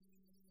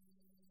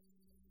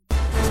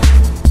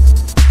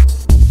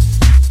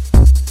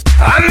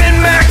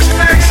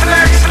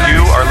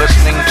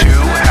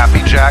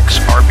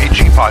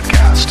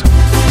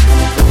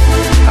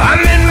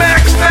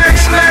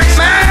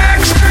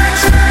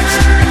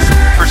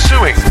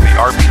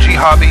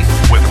hobby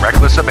with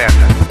reckless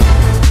abandon.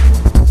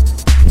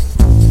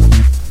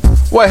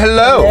 Why,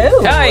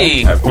 hello.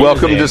 Hi.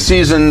 Welcome to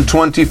season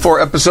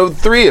 24, episode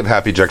 3 of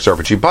Happy Jack's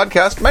RPG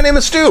podcast. My name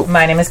is Stu.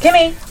 My name is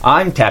Kimmy.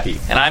 I'm Tappy.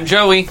 And I'm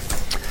Joey.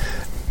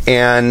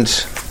 And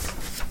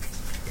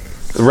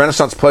the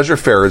Renaissance Pleasure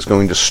Fair is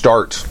going to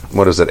start,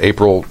 what is it,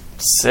 April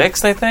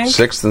 6th, I think?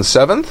 6th and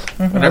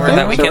 7th? Whatever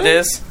that weekend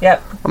is.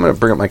 Yep. I'm going to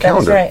bring up my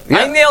calendar. That's right.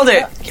 Yeah. I nailed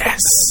it.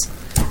 Yes.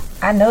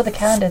 I know the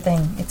calendar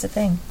thing. It's a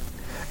thing.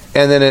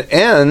 And then it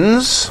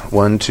ends,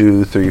 1,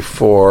 2, 3,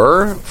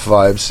 4,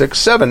 5, 6,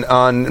 7,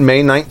 on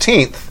May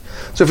 19th.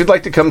 So if you'd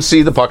like to come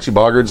see the Poxy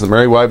Boggards, the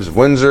Merry Wives of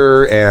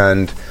Windsor,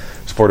 and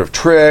Sportive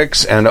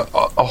Tricks, and a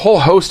whole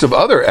host of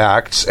other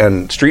acts,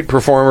 and street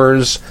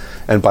performers,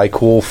 and buy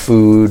cool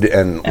food,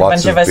 and A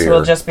lots bunch of us beer.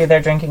 will just be there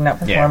drinking, not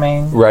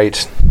performing.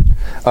 Right.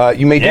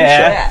 You may do so.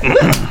 Yeah.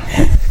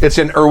 It's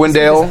in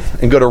Irwindale,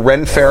 and go to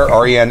renfair,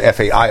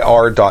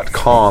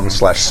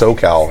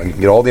 renfair.com/SoCal, and you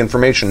can get all the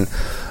information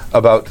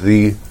about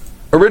the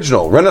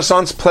original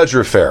Renaissance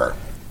Pleasure Fair.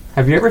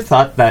 Have you ever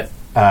thought that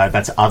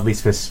that's oddly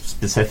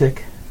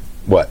specific?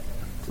 What?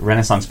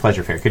 Renaissance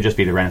Pleasure Fair could just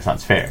be the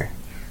Renaissance Fair.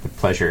 The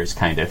pleasure is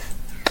kind of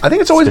I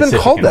think it's always been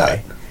specific called in a that.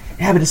 way.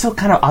 Yeah, but it's still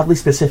kind of oddly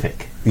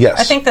specific. Yes.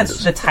 I think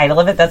that's the title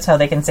of it. That's how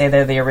they can say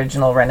they're the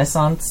original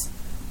Renaissance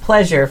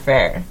Pleasure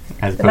Fair.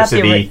 As But not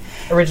opposed to the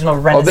original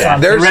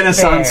Renaissance there's-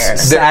 Renaissance Fair.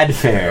 Sad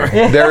Fair.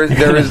 there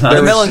is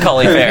The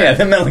Melancholy Fair.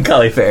 the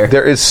Melancholy Fair.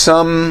 there is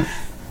some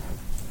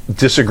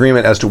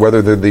disagreement as to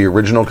whether they're the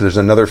original, because there's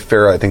another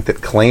fair I think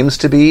that claims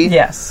to be.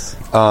 Yes.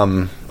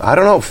 I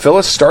don't know.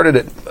 Phyllis started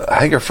it. I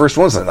think her first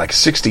one was like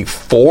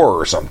 64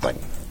 or something.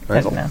 Right?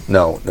 I don't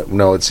know.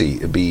 No. Let's see.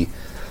 It'd be.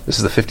 This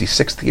is the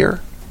 56th year,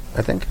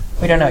 I think.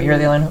 We don't know. You're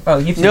the only. Oh,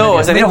 you. No, I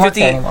we think don't work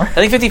 50. there I anymore.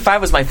 think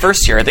 55 was my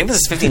first year. I think this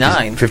is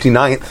 59.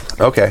 59th.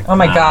 Okay. Oh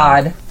my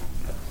God.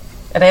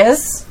 It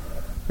is.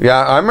 Yeah,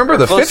 I remember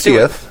the Close to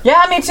 50th.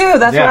 Yeah, me too.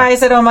 That's Yeah. why I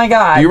said, "Oh my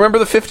God." Do you remember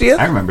the 50th?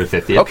 I remember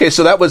 50th. Okay,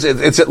 so that was.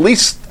 It's at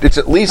least. I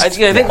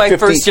think my 50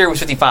 first year was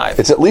 55.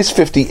 It's at least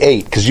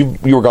 58 because you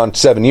were gone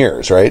 7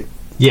 years, right?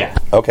 Yeah.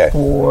 Okay.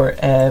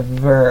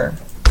 Forever.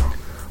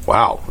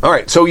 Wow. All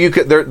right. So you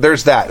could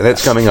there's that, and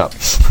that's coming up.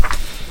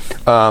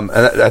 And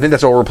I think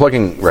that's all we're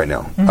plugging right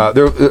now.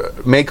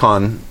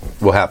 MayCon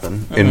will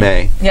happen in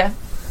May, Yeah.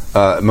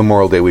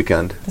 Memorial Day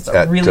weekend. It's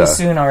really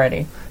soon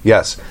already.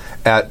 Yes,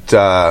 at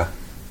Hilton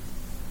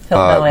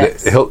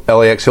LAX. the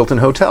LAX Hilton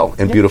Hotel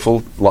in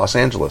beautiful Los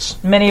Angeles.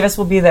 Many of us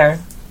will be there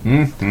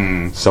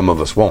Some of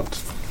us won't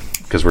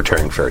because we're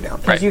tearing Fair down.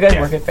 because you guys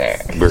work at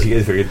Fair. You guys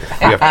figured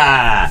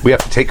We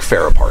have to take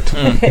Fair apart.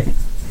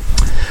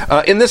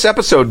 In this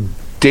episode,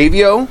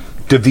 Davio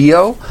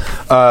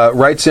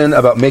writes in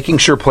about making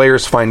sure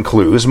players find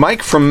clues.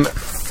 Mike from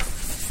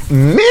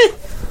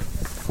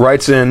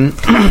writes in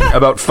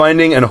about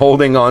finding and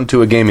holding on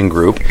to a gaming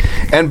group.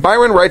 And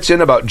Byron writes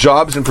in about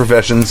jobs and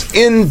professions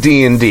in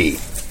D&D.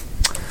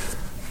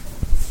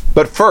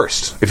 But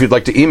first, if you'd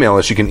like to email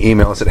us, you can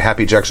email us at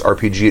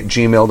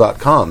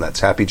happyjacksrpg@gmail.com. That's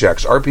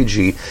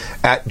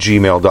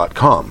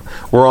happyjacksrpg@gmail.com.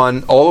 We're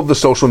on all of the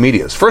social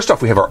medias. First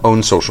off, we have our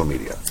own social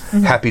media,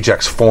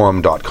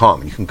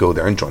 happyjacksforum.com. You can go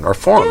there and join our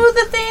forum Do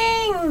the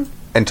thing.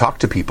 and talk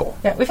to people.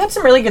 Yeah, we've had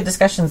some really good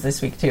discussions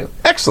this week too.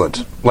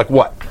 Excellent. Like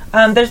what?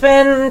 There's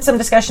been some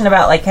discussion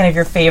about like kind of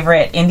your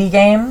favorite indie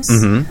games.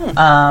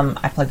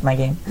 I plugged my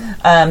game.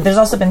 There's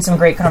also been some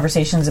great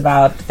conversations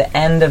about the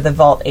end of the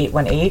Vault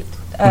 818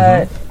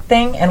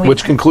 thing, and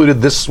Which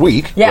concluded this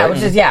week. yeah, right?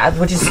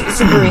 which is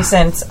super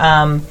recent.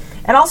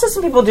 And also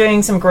some people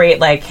doing some great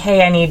like,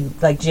 hey, I need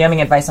like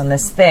GMing advice on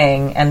this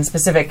thing and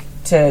specific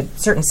to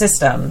certain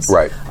systems.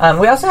 Right.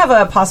 We also have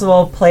a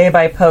possible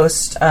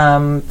play-by-post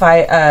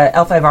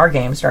L5R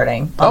game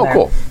starting. on there.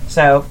 Cool.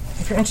 So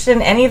if you're interested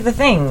in any of the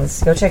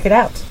things, go check it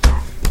out.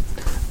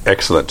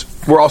 Excellent.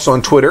 We're also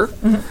on Twitter.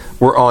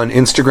 We're on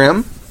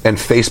Instagram and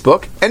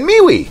Facebook and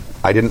MeWe.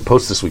 I didn't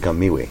post this week on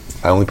MeWe.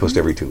 I only post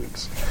every 2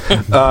 weeks.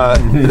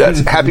 That's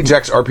Happy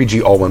Jack's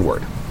RPG, all one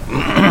word.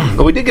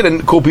 But we did get a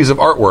cool piece of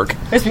artwork.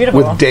 It's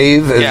beautiful. With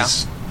Dave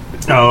as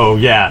Oh,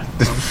 yeah.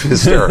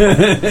 hysterical.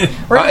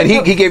 And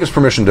he gave us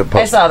permission to I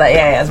post. saw that.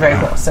 Yeah, it's very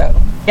cool. So,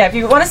 yeah, if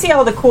you want to see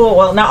all the cool,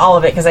 well, not all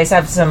of it, because I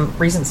have some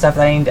recent stuff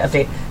that I need to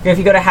update. If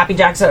you go to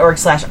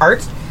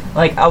happyjacks.org/art,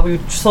 like we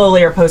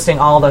slowly are posting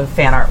all the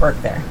fan artwork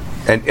there.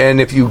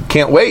 And if you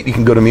can't wait, you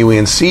can go to MeWe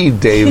and see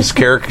Dave's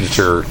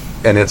caricature,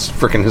 and it's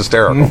freaking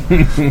hysterical. No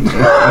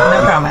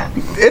comment.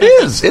 It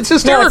is. It's No,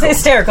 hysterical. it's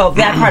hysterical.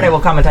 That part I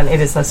will comment on.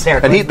 It is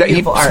hysterical. And he It's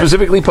beautiful art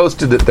specifically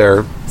posted it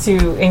there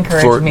to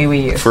encourage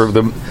MeWe use. for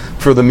the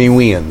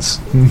MeWeans.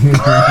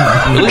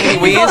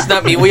 MeWeans,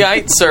 not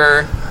MeWeites,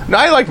 or... No,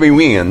 I like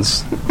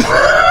MeWeans.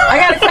 I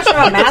got a question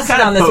about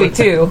Mastodon this week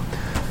too.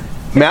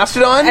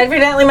 Mastodon?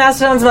 Evidently,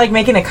 Mastodon's like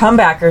making a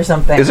comeback or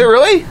something. Is it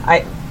really? I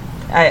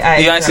The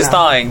ice don't is know.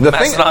 thawing. The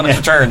thing- Mastodon has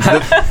returned.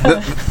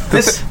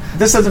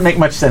 This doesn't make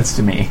much sense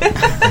to me.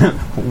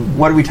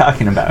 What are we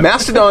talking about?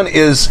 Mastodon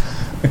is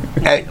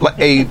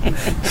a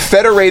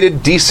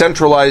federated,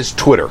 decentralized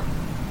Twitter,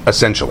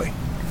 essentially.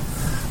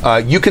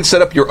 You can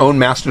set up your own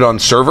Mastodon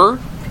server,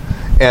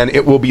 and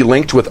it will be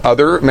linked with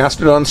other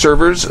Mastodon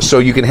servers. So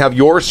you can have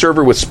your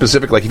server with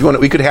specific, like if you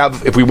want, we could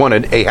have, if we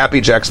wanted, a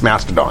Happy Jacks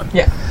Mastodon.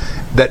 Yeah.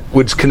 That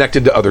was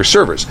connected to other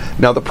servers.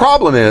 Now the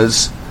problem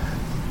is,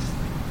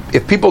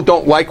 if people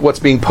don't like what's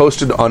being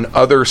posted on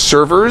other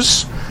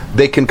servers,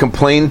 they can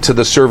complain to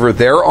the server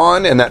they're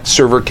on, and that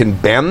server can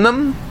ban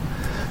them.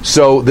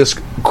 So this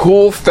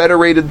cool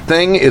federated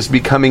thing is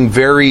becoming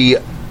very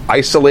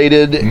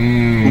isolated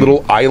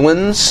little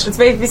islands. It's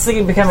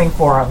basically becoming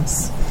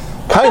forums.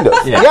 Kind of.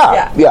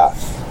 Yeah.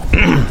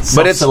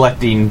 But it's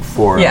selecting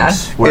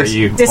forums where it's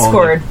you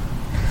Discord.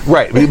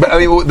 Right. But I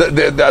mean,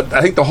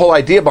 I think the whole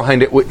idea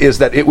behind it is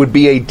that it would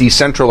be a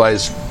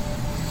decentralized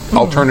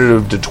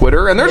alternative to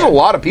Twitter, and there's a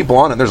lot of people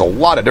on it. There's a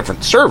lot of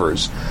different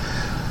servers.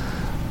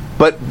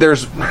 But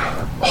there's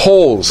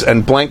holes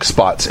and blank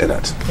spots in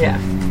it. Yeah.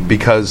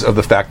 Because of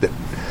the fact that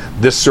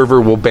this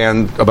server will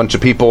ban a bunch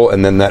of people,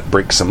 and then that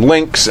breaks some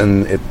links,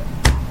 and it...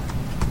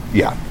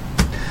 Yeah.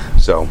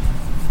 So...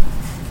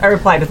 I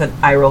replied with an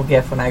eye roll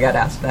gif when I got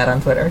asked that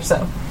on Twitter,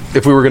 so...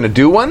 If we were going to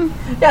do one?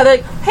 Yeah, they're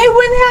like, hey,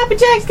 when Happy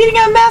Jack's getting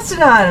on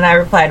Mastodon? And I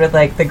replied with,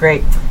 like, the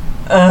great,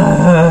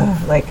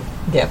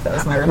 gif. That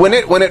was my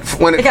reply. When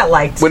it got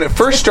liked. When it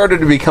first started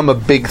to become a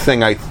big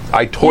thing, I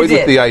toyed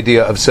with the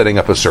idea of setting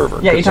up a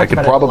server. Yeah, you talked I could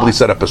about it a probably lot.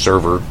 set up a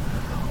server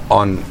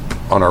on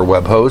our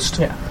web host.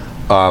 Yeah.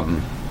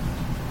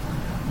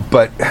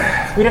 But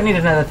we don't need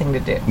another thing to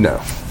do.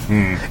 no.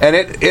 And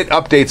it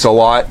updates a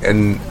lot,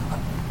 and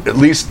at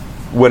least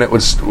when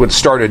it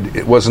started,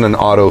 it wasn't an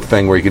auto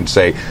thing where you can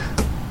say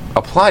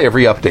apply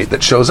every update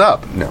that shows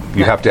up. No,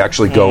 you have to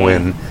actually go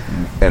in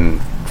and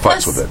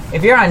fuss with it.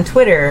 If you're on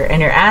Twitter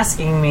and you're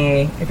asking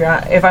me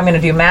if I'm going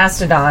to do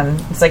Mastodon,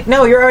 it's like,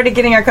 no, you're already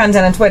getting our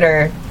content on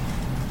Twitter.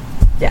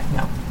 Yeah,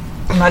 no.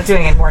 I'm not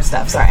doing any more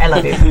stuff. Sorry, I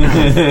love you.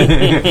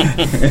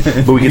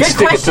 But we can Good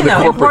stick it to the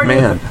though. corporate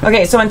man.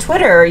 Okay, so on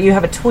Twitter, you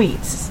have a tweet.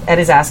 Ed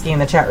is asking in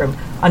the chat room.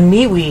 On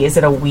MeWe, is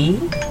it a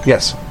we?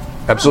 Yes,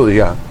 absolutely,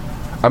 yeah.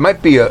 I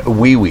might be a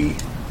wee-wee.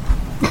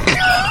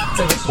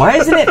 Why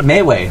isn't it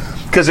Mayway?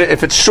 Because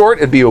if it's short,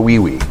 it'd be a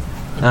wee-wee.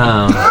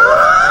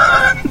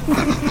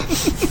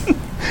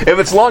 If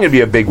it's long, it'd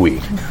be a big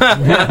wee.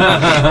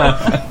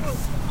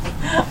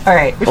 All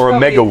right. Or a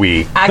mega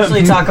wee.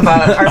 Actually talk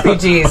about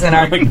RPGs in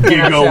our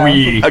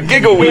Giga-wee. A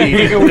giga-wee.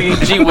 Giga-wee.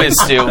 Gee whiz,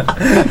 Stu.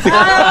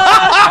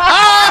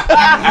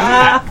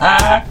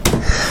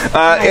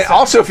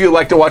 Also, if you'd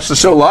like to watch the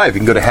show live, you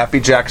can go to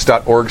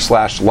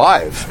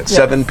happyjacks.org/live at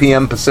 7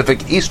 p.m.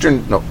 Pacific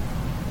Eastern... No,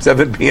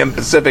 7 p.m.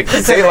 Pacific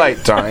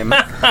Daylight Time.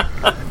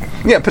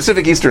 Yeah,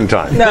 Pacific Eastern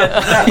Time. No.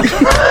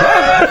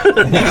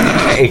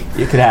 Hey,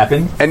 it could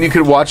happen. And you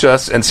could watch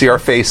us and see our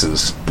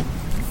faces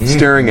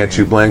staring at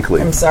you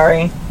blankly. I'm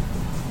sorry.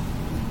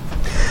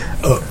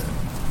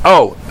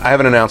 Oh, I have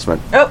an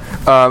announcement. Oh.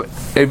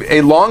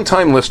 A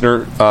longtime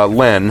listener,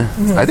 Len,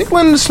 I think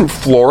Len is from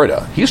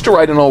Florida. He used to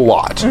write in a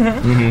lot.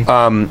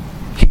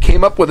 He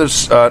came up with an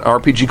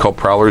RPG called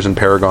Prowlers and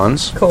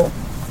Paragons. Cool.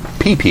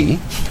 PP,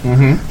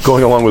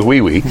 going along with Wee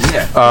Wee,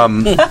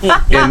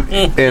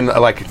 in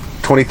like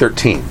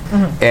 2013.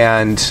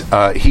 And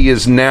he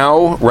is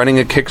now running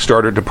a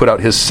Kickstarter to put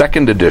out his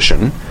second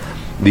edition,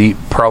 the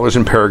Prowlers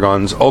and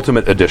Paragons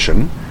Ultimate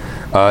Edition.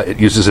 It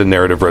uses a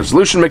narrative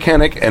resolution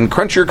mechanic and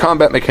crunchier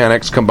combat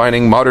mechanics,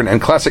 combining modern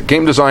and classic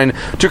game design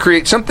to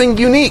create something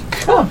unique.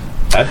 Cool.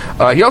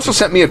 He also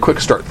sent me a quick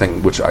start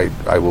thing, which I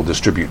will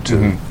distribute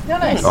to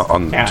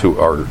to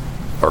our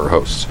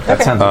hosts.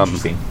 That sounds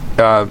interesting.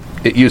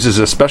 It uses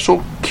a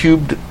special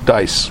cubed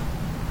dice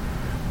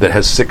that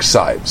has 6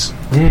 sides,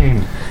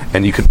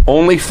 and you can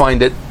only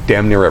find it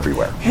damn near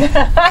everywhere.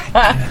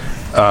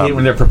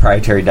 When they're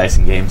proprietary dice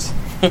and games.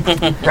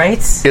 Right?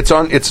 It's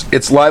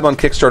live on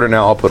Kickstarter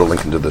now. I'll put a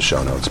link into the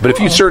show notes. But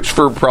if you search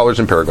for Prowlers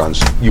and Paragons,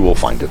 you will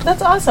find it.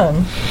 That's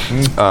awesome.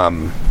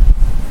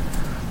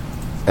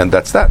 And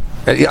that's that.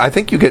 I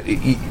think you get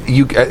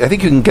I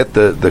think you can get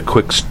the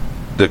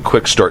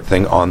quick start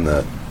thing on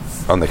the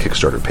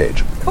Kickstarter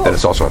page. Cool. And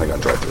it's also I think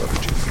on DriveThru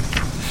RPG.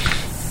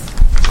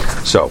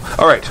 So,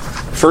 all right.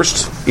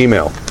 First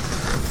email.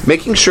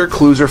 Making sure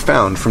clues are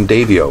found from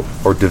Davio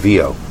or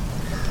Devio.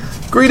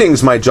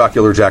 Greetings, my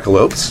jocular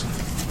jackalopes.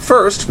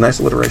 First, nice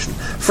alliteration.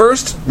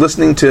 First,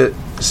 listening to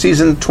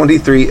season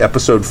 23,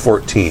 episode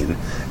 14,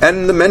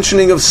 and the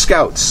mentioning of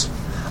scouts.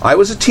 I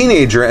was a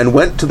teenager and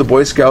went to the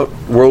Boy Scout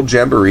World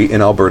Jamboree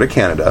in Alberta,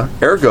 Canada.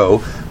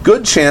 Ergo,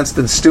 good chance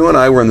that Stu and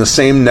I were in the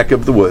same neck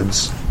of the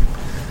woods.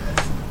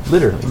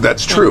 Literally.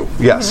 That's true,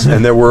 yes,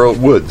 and there were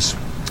woods.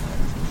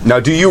 Now,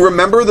 do you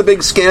remember the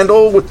big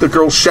scandal with the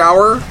girls'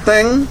 shower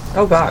thing?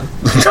 Oh, God.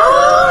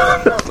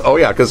 Oh,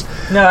 yeah, because...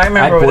 No, I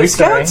remember At Boy the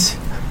story. Scouts?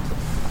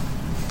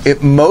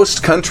 In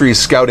most countries,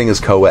 scouting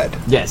is co-ed.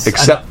 Yes.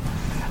 Except...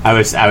 I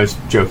was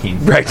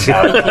joking. Right.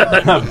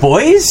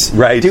 Boys?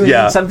 Right, Doing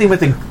yeah. something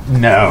with a...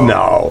 No.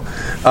 No.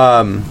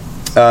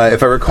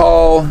 If I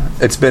recall,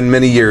 it's been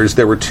many years,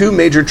 there were 2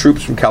 major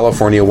troops from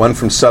California, one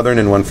from Southern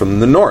and one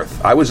from the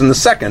North. I was in the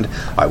second.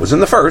 I was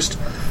in the first.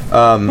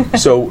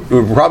 So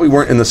we probably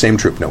weren't in the same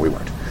troop. No, we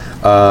weren't.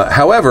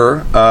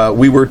 However,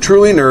 we were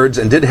truly nerds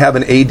and did have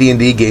an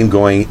AD&D game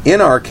going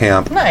in our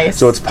camp. Nice.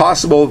 So it's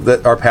possible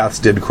that our paths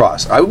did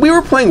cross. We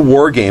were playing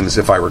war games,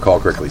 if I recall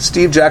correctly.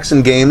 Steve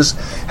Jackson Games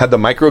had the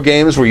micro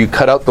games where you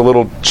cut out the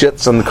little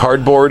chits on the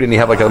cardboard and you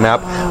have like a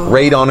map.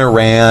 Raid on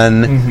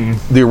Iran,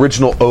 the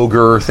original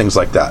Ogre, things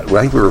like that.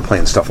 I think we were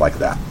playing stuff like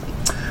that.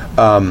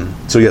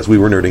 So yes, we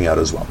were nerding out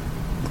as well.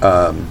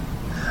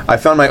 I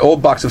found my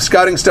old box of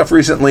scouting stuff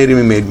recently and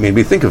it made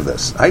me think of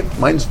this.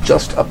 Mine's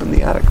just up in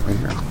the attic right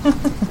here.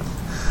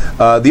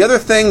 The other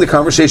thing, the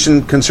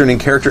conversation concerning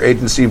character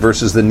agency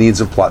versus the needs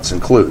of plots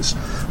and clues.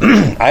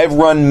 I have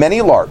run many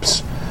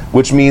LARPs,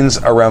 which means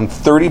around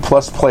 30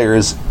 plus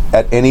players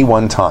at any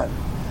one time.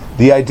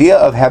 The idea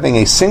of having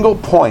a single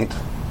point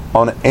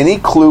on any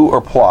clue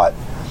or plot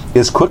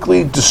is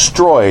quickly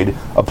destroyed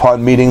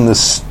upon meeting the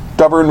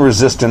stubborn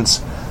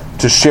resistance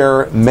to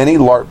sharing many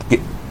LARP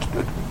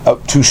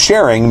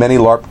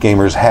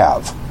gamers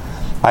have.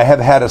 I have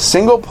had a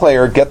single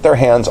player get their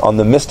hands on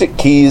the mystic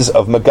keys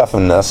of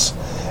MacGuffinness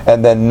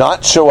and then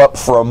not show up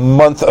for a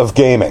month of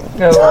gaming.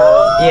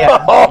 Oh,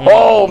 yeah.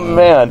 Oh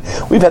man,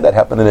 we've had that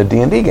happen in a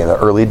D&D game, an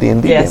early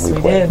D&D Yes, game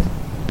we played.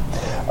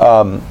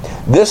 did.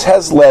 This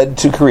has led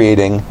to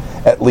creating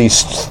at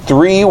least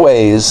 3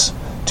 ways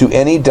to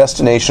any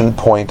destination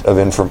point of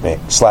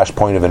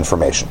point of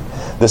information.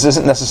 This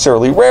isn't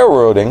necessarily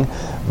railroading,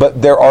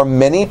 but there are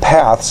many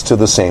paths to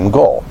the same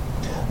goal.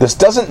 This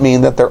doesn't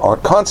mean that there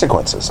aren't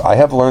consequences. I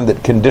have learned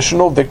that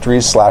conditional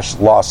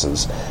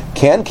victories/losses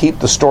can keep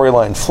the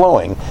storyline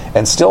flowing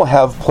and still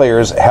have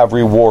players have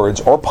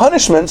rewards or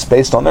punishments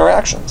based on their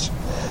actions.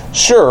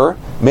 Sure,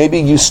 maybe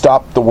you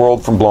stop the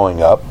world from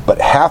blowing up,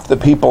 but half the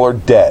people are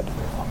dead.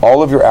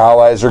 All of your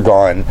allies are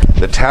gone.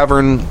 The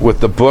tavern with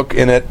the book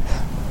in it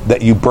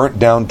that you burnt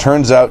down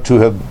turns out to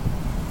have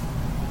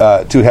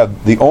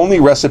the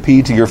only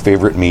recipe to your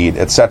favorite mead,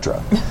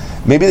 etc.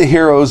 Maybe the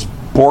heroes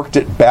borked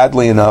it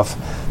badly enough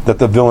that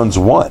the villains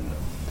won.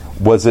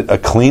 Was it a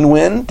clean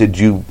win? Did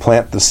you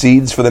plant the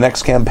seeds for the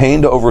next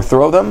campaign to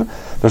overthrow them?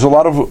 There's a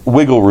lot of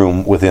wiggle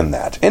room within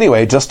that.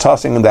 Anyway, just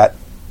tossing that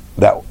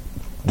out,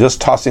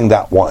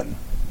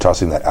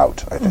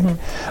 I think.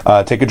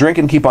 Take a drink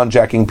and keep on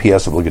jacking.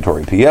 P.S.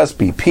 Obligatory P.S.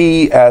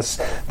 BPS.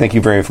 Thank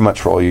you very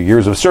much for all your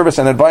years of service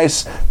and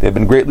advice. They have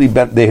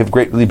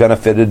greatly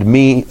benefited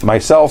me,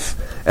 myself,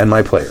 and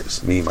my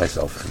players.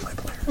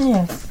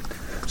 Yes.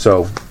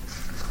 So,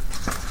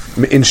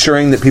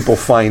 ensuring that people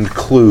find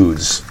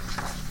clues.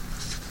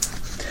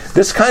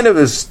 This kind of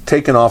is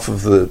taken off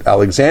of the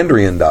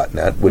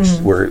Alexandrian.net,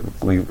 where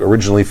we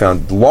originally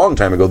found a long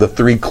time ago the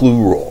 3 clue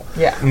rule.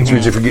 Yeah. Which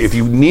means if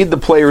you need the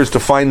players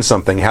to find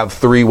something, have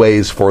 3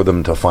 ways for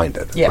them to find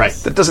it. Yes. Right.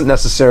 That doesn't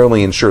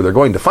necessarily ensure they're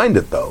going to find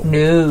it, though.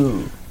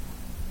 No.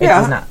 It Yeah.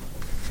 does not.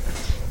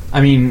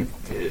 I mean,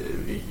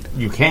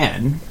 you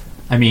can.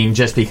 I mean,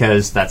 just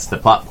because that's the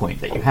plot point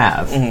that you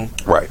have.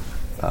 Right.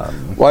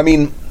 Well, I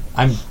mean...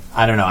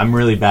 I don't know. I'm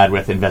really bad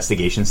with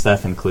investigation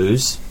stuff and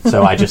clues,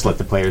 so I just let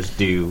the players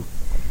do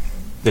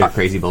their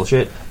crazy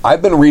bullshit.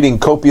 I've been reading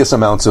copious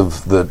amounts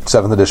of the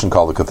 7th edition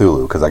Call of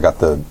Cthulhu, because I got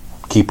the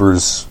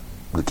Keeper's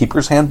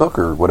Handbook,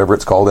 or whatever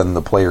it's called, and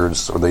the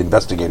Player's, or the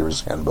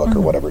Investigator's Handbook,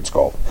 or whatever it's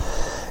called.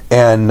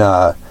 And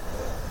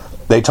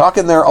they talk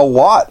in there a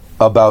lot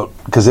about,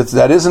 because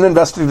that is an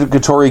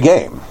investigatory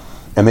game,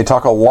 and they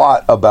talk a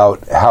lot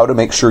about how to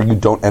make sure you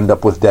don't end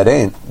up with dead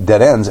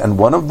ends. And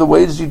one of the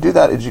ways you do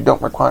that is you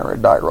don't require a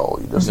die roll.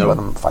 You just let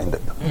them find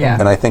it. Yeah.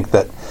 And I think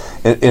that,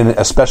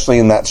 especially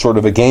in that sort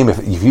of a game,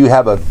 if you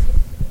have a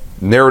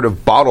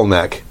narrative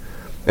bottleneck,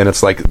 and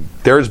it's like,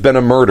 there's been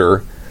a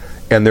murder,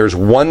 and there's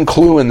one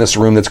clue in this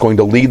room that's going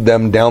to lead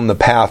them down the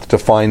path to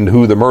find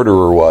who the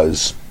murderer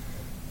was,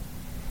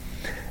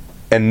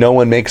 and no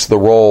one makes the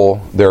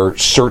roll, their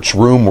search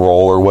room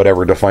roll or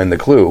whatever, to find the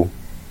clue,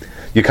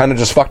 you kind of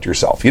just fucked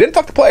yourself. You didn't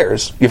fuck the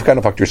players. You've kind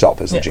of fucked yourself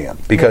as a GM.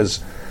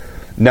 Because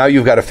now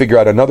you've got to figure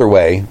out another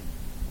way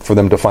for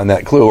them to find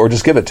that clue, or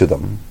just give it to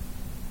them.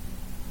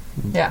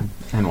 Yeah.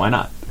 And why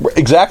not?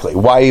 Exactly.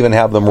 Why even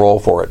have them roll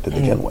for it to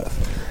begin with?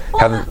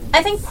 Well,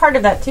 I think part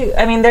of that, too.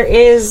 I mean, there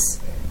is...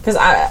 Because,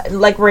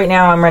 like, right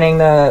now I'm running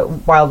the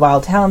Wild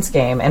Wild Talents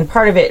game, and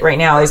part of it right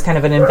now is kind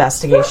of an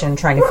investigation,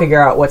 trying to figure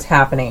out what's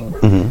happening.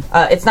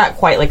 It's not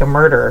quite like a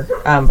murder,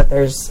 but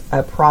there's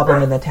a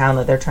problem in the town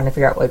that they're trying to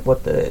figure out, like,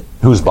 what the...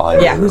 Who's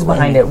behind it? Yeah, who's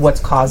behind it, what's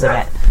causing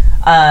it.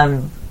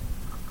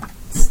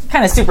 It's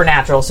kind of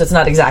supernatural, so it's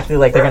not exactly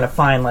like they're going to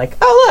find, like,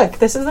 oh, look,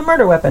 this is a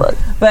murder weapon. Right.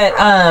 But,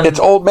 it's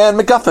Old Man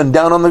MacGuffin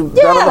down on the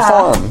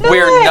farm.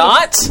 We're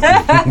not?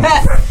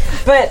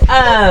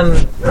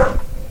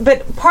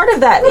 But part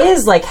of that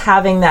is, like,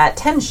 having that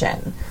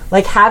tension.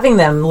 Like, having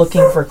them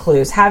looking for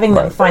clues, having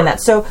them find that.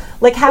 So,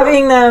 like,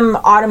 having them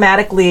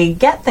automatically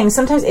get things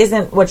sometimes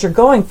isn't what you're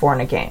going for in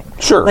a game.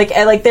 Sure.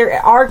 Like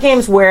there are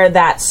games where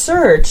that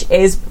search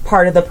is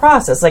part of the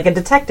process. Like a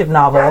detective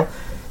novel,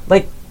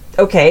 like,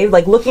 okay,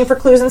 like, looking for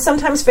clues and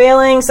sometimes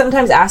failing,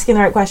 sometimes asking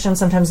the right questions,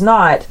 sometimes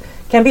not,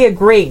 can be a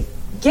great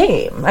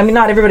game. I mean,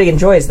 not everybody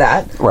enjoys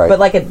that, Right. but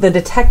like the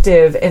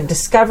detective and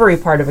discovery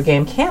part of a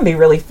game can be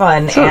really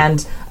fun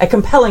and a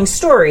compelling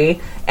story.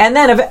 And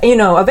then,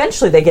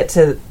 eventually they get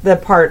to the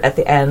part at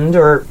the end,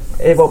 or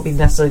it won't be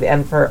necessarily the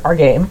end for our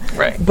game.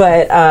 Right.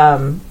 But,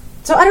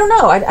 so I don't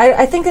know.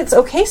 I think it's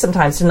okay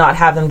sometimes to not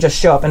have them just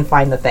show up and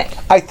find the thing.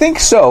 I think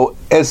so,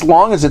 as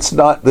long as it's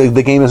not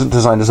the game isn't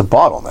designed as a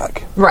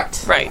bottleneck.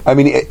 Right. Right. I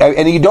mean,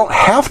 and you don't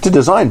have to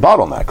design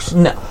bottlenecks.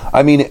 No.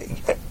 I mean,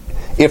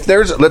 if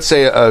there's, let's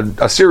say,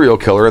 a serial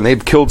killer and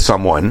they've killed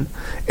someone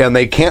and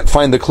they can't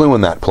find the clue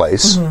in that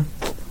place,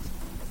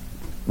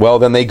 well,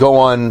 then they go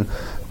on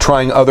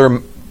trying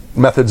other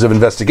methods of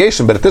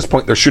investigation, but at this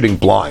point they're shooting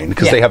blind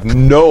because Yeah. they have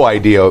no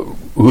idea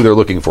who they're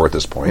looking for at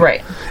this point.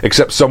 Right.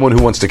 Except someone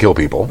who wants to kill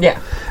people. Yeah.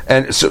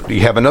 And so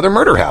you have another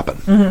murder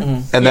happen.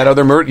 And that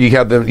other murder,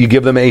 you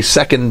give them a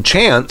second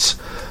chance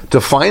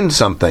to find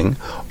something,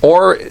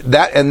 or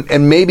that,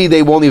 and maybe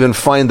they won't even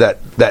find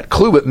that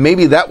clue, but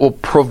maybe that will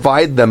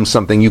provide them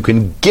something. You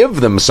can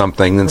give them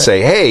something and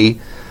say, hey,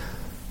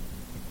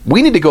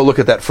 we need to go look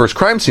at that first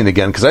crime scene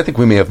again because I think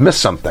we may have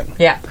missed something.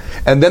 Yeah.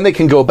 And then they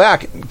can go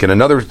back, get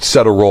another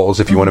set of rolls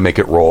if you want to make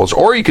it rolls,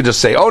 or you could just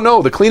say, oh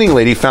no, the cleaning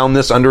lady found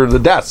this under the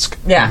desk.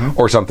 Yeah.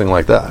 Or something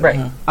like that.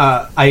 Right.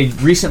 I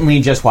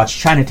recently just watched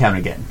Chinatown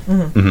again,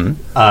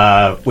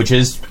 which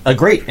is a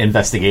great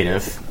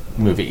investigative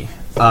movie.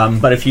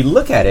 But if you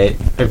look at it,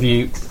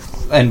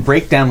 and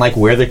break down like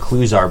where the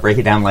clues are, break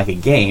it down like a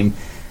game,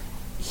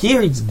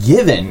 here he's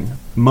given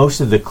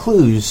most of the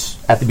clues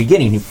at the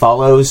beginning. He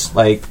follows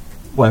like.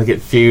 Well,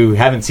 if you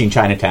haven't seen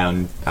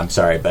Chinatown, I'm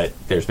sorry, but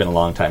there's been a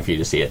long time for you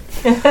to see it.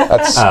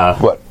 That's,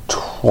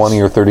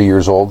 20 or 30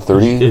 years old?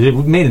 30? It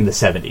was made in the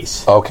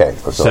 70s. Okay,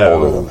 so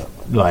older than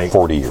that. Like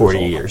 40 years 40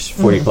 old. years,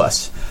 40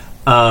 plus.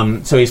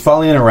 So he's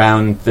following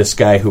around this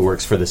guy who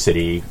works for the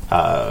city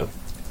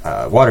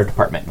water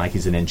department, like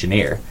he's an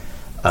engineer,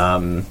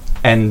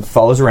 and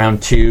follows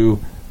around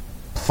to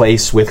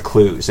place with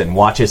clues and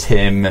watches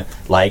him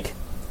like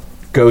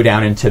go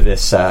down into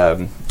this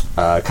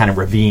kind of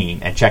ravine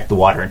and check the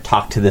water and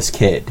talk to this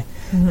kid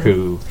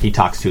who he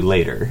talks to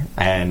later,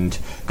 and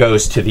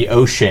goes to the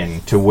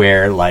ocean to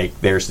where like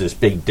there's this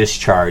big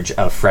discharge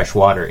of fresh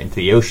water into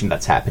the ocean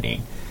that's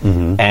happening.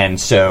 And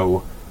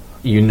so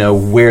you know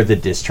where the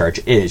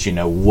discharge is, you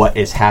know what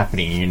is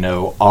happening, you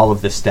know all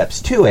of the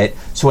steps to it,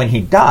 so when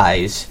he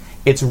dies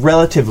it's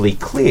relatively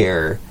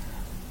clear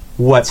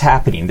what's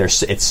happening.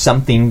 It's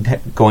something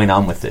going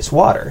on with this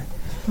water.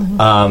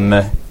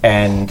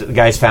 And the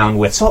guy's found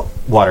with salt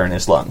water in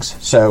his lungs.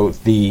 So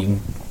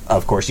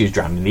of course, he was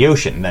drowned in the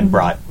ocean and then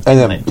brought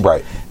inland.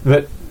 Right.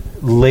 But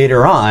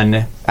later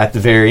on, at the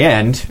very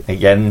end,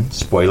 again,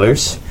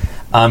 spoilers,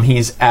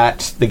 he's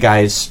at the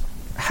guy's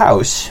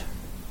house,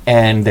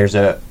 and there's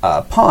a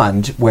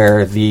pond where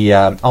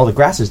all the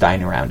grass is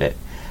dying around it.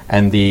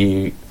 And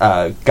the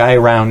guy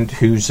around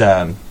who's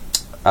doing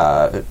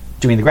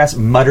the grass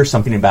mutters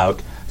something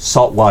about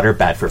salt water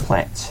bad for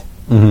plants.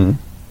 And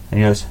he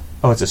goes,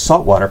 oh, it's a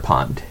saltwater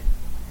pond.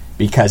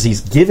 Because he's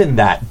given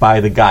that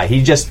by the guy.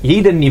 He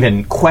didn't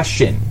even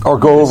question. Or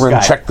go over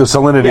and check the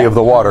salinity of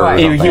the water.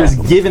 Right. Or He was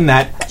given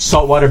that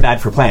saltwater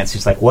bad for plants.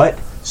 He's like, what?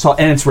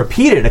 And it's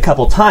repeated a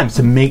couple times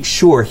to make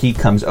sure he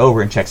comes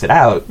over and checks it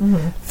out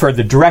for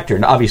the director,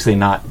 and obviously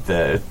not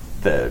the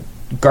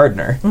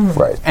gardener.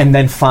 Right. And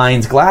then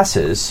finds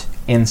glasses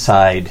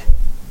inside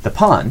the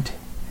pond.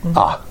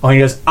 Ah. Oh, he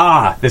goes,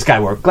 this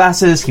guy wore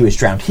glasses. He was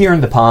drowned here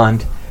in the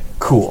pond.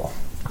 Cool.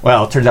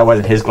 Well, it turns out it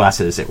wasn't his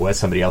glasses. It was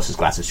somebody else's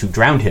glasses who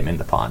drowned him in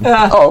the pond.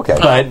 Oh,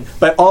 okay.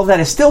 But all of that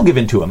is still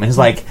given to him. And it's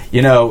like,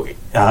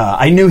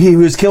 I knew he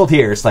was killed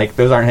here. It's like,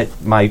 those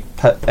aren't my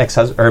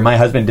ex-husband, or my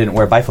husband didn't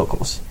wear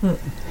bifocals.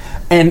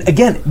 And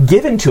again,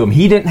 given to him.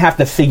 He didn't have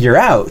to figure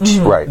out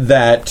Right.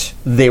 that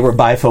they were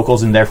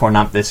bifocals and therefore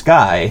not this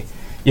guy.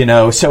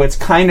 So it's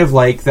kind of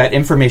like that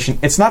information.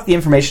 It's not the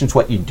information, it's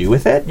what you do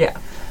with it. Yeah.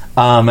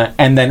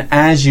 And then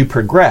as you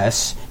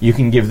progress, you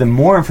can give them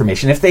more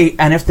information. If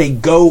they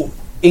go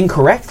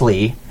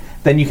incorrectly,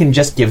 then you can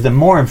just give them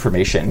more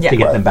information to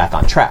get Right. them back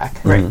on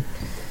track. Right.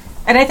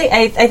 And I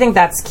think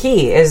that's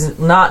key, is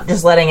not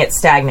just letting it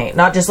stagnate,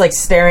 not just like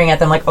staring at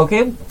them like,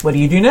 okay, what do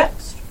you do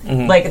next?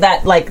 Like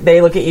that, like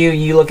they look at you,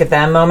 you look at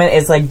them moment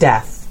is like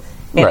death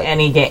in Right.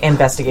 any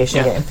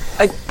investigation game.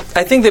 I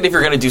think that if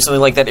you're going to do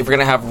something like that, if you're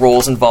going to have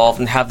roles involved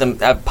and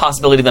have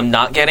possibility of them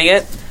not getting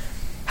it,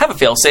 have a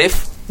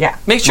fail-safe. Yeah.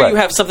 Make sure Right. you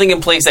have something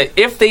in place that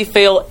if they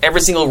fail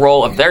every single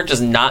roll, if they're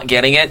just not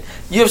getting it,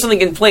 you have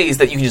something in place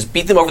that you can just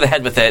beat them over the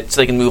head with it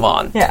so they can move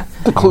on. Yeah.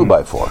 The clue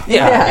by 4.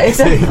 Yeah,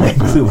 exactly.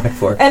 Clue by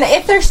 4. And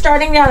if they're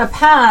starting down a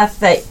path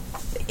that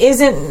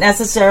isn't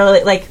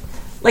necessarily like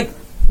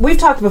we've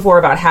talked before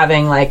about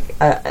having like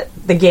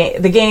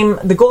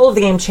the goal of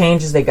the game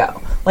change as they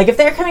go. Like if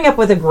they're coming up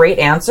with a great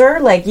answer,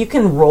 like you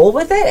can roll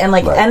with it and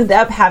like Right. end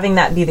up having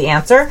that be the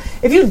answer.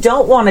 If you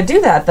don't want to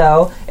do that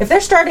though, if they're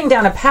starting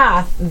down a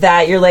path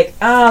that you're like,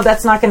 oh,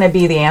 that's not going to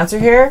be the answer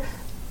here,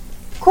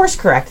 course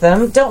correct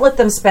them. Don't let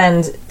them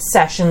spend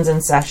sessions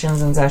and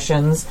sessions and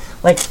sessions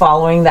like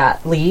following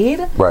that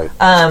lead. Right.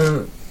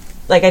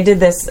 like I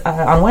did this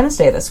on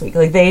Wednesday this week.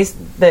 Like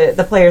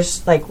the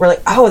players like were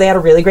like, oh, they had a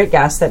really great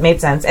guess that made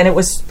sense, and it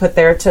was put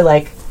there to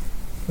like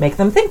make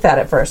them think that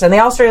at first, and they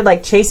all started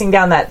like chasing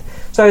down that.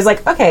 So I was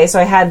like, okay, so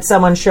I had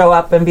someone show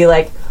up and be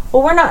like,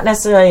 well, we're not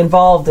necessarily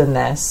involved in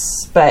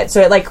this, but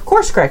so it like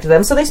course corrected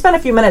them. So they spent a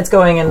few minutes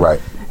going and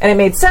it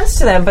made sense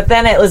to them, but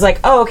then it was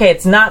like, oh, okay,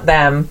 it's not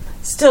them.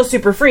 Still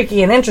super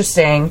freaky and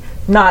interesting,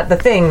 not the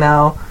thing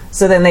though.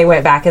 So then they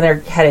went back and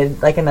they're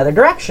headed like another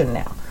direction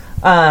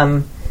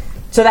now.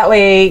 So that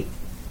way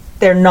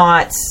they're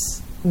not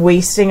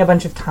wasting a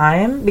bunch of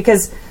time,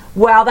 because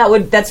while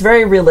that's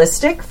very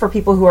realistic for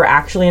people who are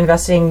actually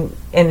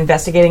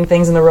investigating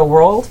things in the real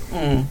world,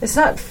 it's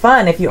not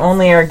fun if you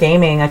only are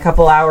gaming a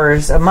couple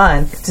hours a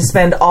month to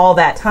spend all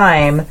that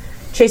time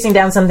chasing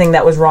down something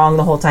that was wrong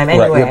the whole time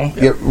anyway. Right.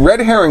 Yeah, red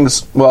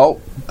herrings,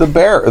 well, the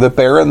bear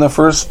in the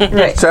first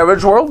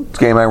Savage Worlds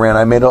game I ran,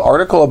 I made an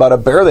article about a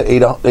bear that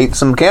ate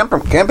some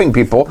camping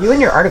people. You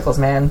and your articles,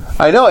 man.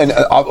 I know, and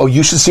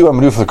you should see what I'm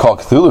going to do for the Call of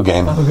Cthulhu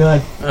game. Oh,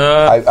 God.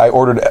 I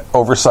ordered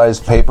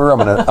oversized paper. I'm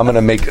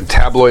gonna make a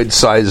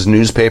tabloid-sized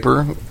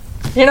newspaper.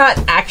 You're not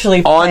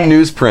actually on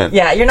newsprint.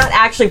 Yeah, you're not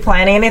actually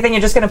planning anything.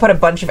 You're just going to put a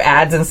bunch of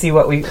ads and see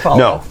what we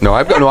follow. No,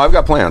 I've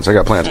got plans.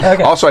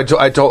 Okay. Also,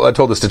 I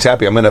told this to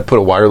Tappy. I'm going to put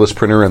a wireless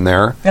printer in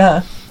there,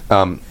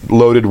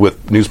 loaded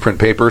with newsprint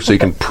paper, so you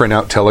can print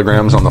out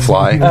telegrams on the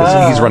fly.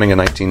 Because he's running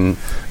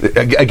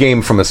a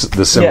game from the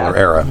similar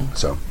era.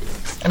 So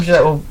I'm sure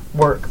that will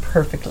work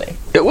perfectly.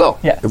 It will.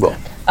 Yeah, it will.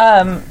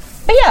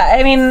 But yeah,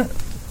 I mean,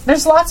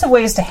 there's lots of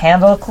ways to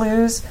handle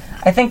clues.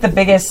 I think the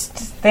biggest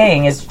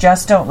thing is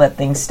just don't let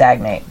things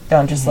stagnate.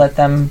 Don't just let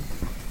them...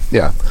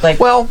 Yeah.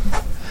 Well,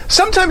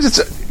 sometimes it's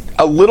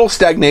a little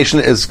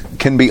stagnation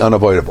can be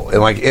unavoidable. And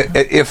like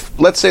if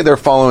let's say they're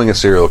following a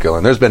serial killer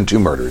and there's been 2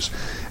 murders,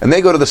 and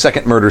they go to the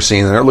second murder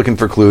scene and they're looking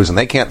for clues and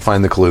they can't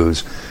find the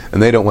clues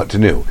and they don't know what to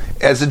do.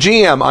 As a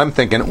GM, I'm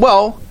thinking,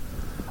 well,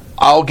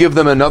 I'll give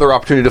them another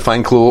opportunity to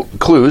find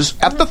clues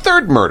at the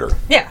third murder.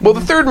 Yeah. Well,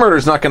 the third murder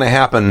is not going to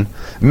happen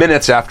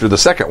minutes after the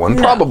second one.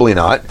 No. Probably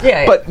not.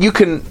 Yeah. But you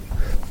can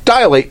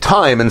dilate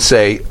time and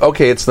say,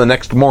 okay, it's the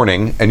next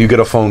morning, and you get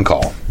a phone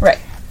call. Right.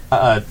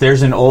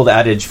 There's an old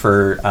adage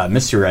for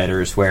mystery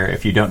writers where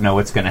if you don't know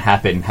what's going to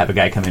happen, have a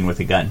guy come in with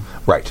a gun.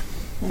 Right.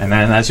 And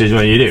then that's just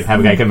what you do. Have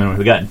a guy come in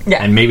with a gun.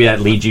 Yeah. And maybe that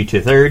leads you to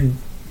a third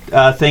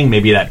thing.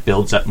 Maybe that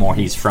builds up more.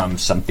 He's from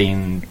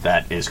something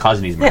that is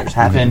causing these murders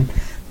happen.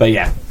 But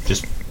yeah,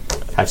 just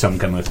have someone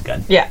come with a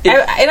gun. Yeah.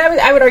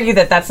 I would argue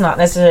that that's not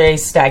necessarily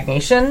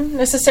stagnation,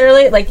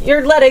 necessarily. Like,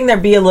 you're letting there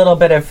be a little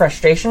bit of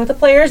frustration with the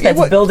players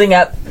that's building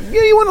up.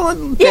 Yeah, you want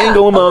to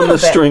dangle them on the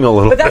string a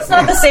little bit. But that's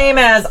not the same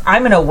as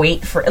I'm going to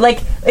wait for...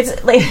 Like,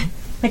 it's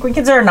like when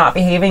kids are not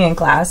behaving in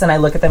class and I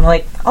look at them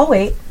like, I'll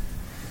wait.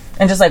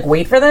 And just, like,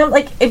 wait for them.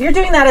 Like, if you're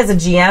doing that as a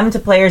GM to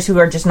players who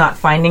are just not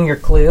finding your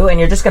clue and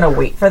you're just going to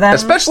wait for them...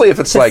 Especially if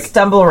it's like...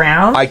 stumble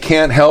around. I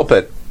can't help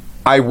it.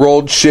 I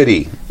rolled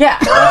shitty. Yeah.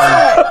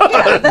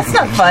 That's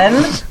not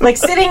fun. Like,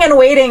 sitting and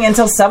waiting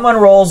until someone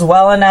rolls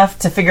well enough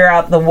to figure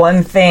out the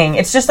one thing.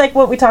 It's just like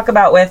what we talk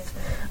about with,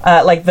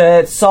 like,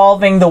 the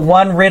solving the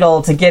one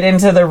riddle to get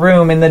into the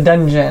room in the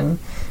dungeon.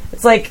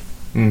 It's like...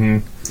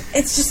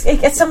 It's just...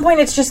 at some point,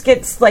 it just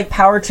gets, like,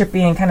 power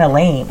trippy and kind of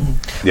lame.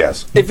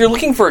 Yes. If you're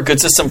looking for a good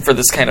system for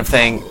this kind of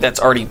thing that's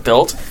already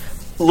built...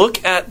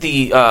 Look at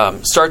the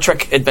Star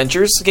Trek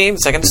Adventures game,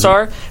 Second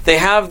Star. They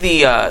have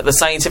the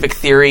scientific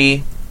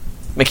theory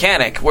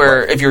mechanic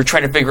where if you're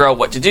trying to figure out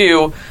what to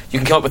do, you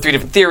can come up with 3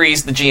 different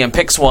theories, the GM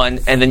picks one,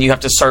 and then you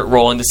have to start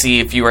rolling to see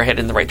if you are headed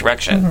in the right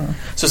direction.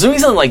 So doing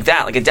something like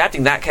that, like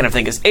adapting that kind of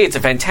thing, it's a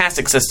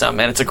fantastic system,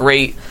 and it's a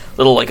great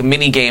little like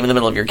mini game in the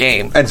middle of your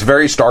game. And it's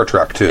very Star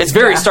Trek, too. It's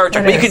very Star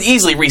Trek, but you could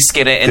easily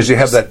reskin it. Because you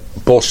have that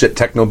bullshit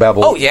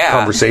technobabble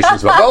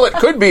conversations about, well, it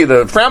could be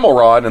the Framel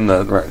Rod and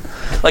the... Right.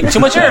 Like, too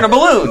much air in a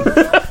balloon.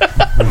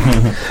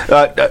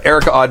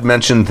 Erica Odd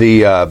mentioned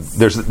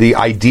there's the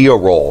idea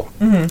roll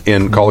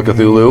in Call of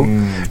Cthulhu,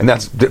 and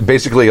that's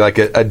basically like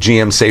a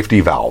GM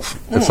safety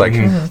valve. It's like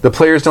the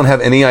players don't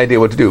have any idea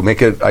what to do.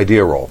 Make an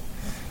idea roll.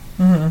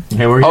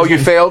 Okay, you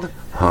failed?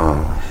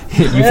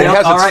 You failed? It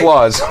has its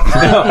flaws.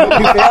 No,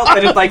 you failed,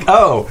 but it's like,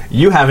 oh,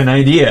 you have an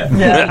idea.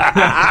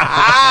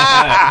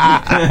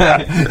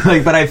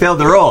 Like, but I failed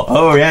the roll.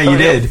 Oh, yeah, you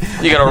did.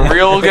 You got a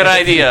real good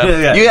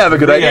idea. You have a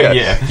good idea.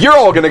 Yeah. You're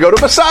all going to go to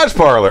a massage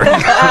parlor.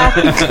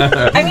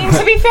 I mean,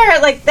 to be fair,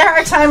 like, there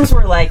are times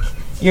where, like,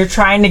 you're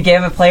trying to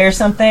give a player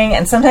something,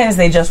 and sometimes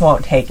they just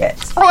won't take it.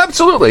 Oh,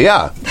 absolutely,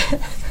 yeah.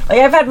 Like,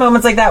 I've had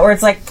moments like that where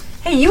it's like,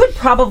 hey, you would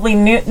probably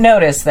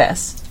notice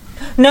this.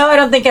 No, I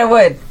don't think I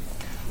would.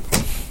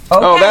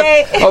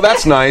 Okay.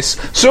 That's nice.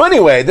 So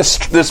anyway,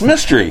 this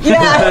mystery.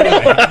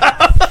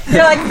 Yeah.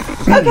 You're like,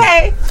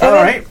 okay. All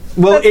right.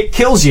 Well, it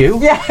kills you.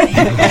 Yeah.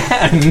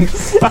 I mean,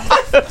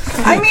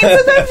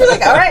 sometimes you're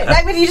like, all right.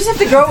 I mean, you just have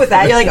to go with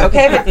that. You're like,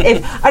 okay, but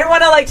if I don't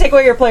want to like take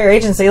away your player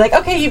agency. Like,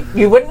 okay,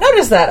 you wouldn't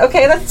notice that.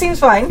 Okay, that seems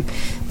fine.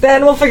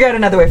 Then we'll figure out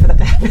another way for that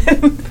to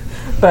happen.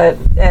 But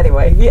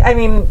anyway, I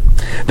mean,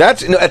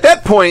 that's at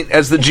that point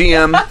as the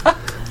GM.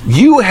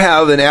 You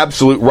have an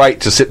absolute right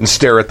to sit and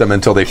stare at them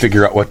until they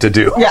figure out what to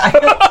do. Yeah.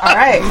 All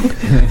right.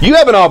 You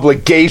have an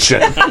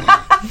obligation.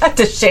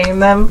 To shame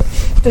them.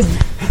 And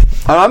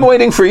I'm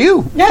waiting for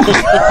you.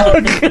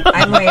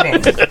 I'm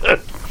waiting.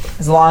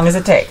 As long as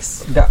it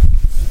takes. Go.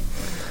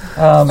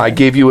 I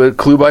gave you a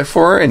clue by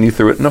 4, and you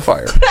threw it in a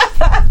fire.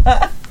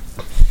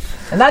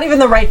 And not even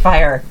the right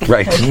fire.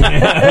 Right.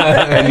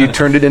 And you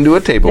turned it into a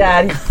table.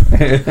 Yeah.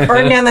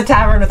 Burned down the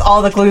tavern with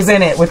all the clues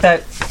in it with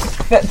that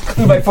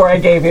clue by 4 I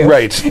gave you.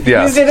 Right,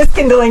 yeah. Used it as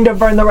kindling to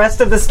burn the rest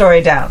of the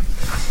story down.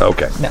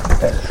 Okay. No.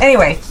 But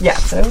anyway, yeah.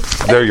 So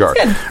There you are.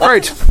 good. All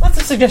right. Lots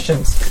of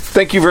suggestions.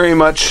 Thank you very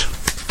much,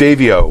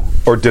 Davio,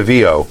 or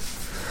Davio.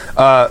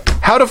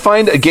 How to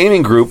find a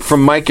gaming group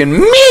from Mike and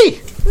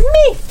me.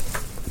 Me.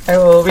 I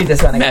will read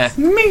this one again.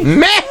 Meh.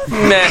 Meh.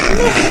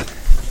 Meh.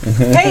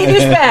 Hey,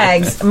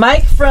 douchebags.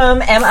 Mike from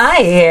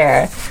MI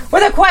here.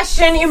 With a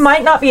question you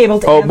might not be able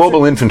to answer.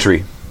 Mobile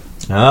infantry.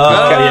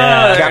 Oh,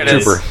 yeah. Cap there it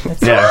is.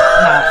 trooper.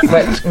 Yeah.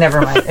 But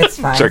never mind. It's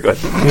fine. Sorry, go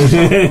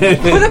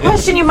ahead. With a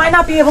question you might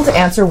not be able to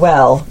answer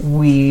well,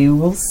 we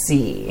will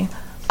see.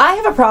 I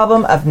have a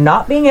problem of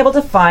not being able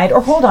to find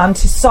or hold on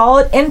to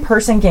solid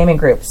in-person gaming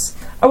groups.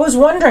 I was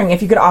wondering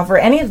if you could offer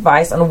any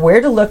advice on where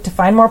to look to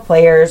find more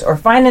players or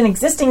find an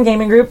existing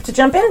gaming group to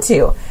jump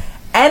into.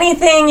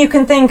 Anything you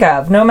can think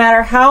of, no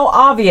matter how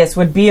obvious,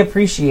 would be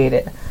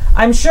appreciated.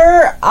 I'm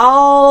sure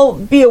I'll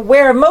be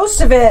aware of most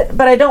of it,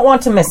 but I don't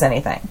want to miss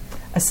anything.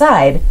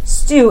 Aside,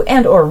 Stu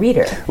and or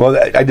reader. Well,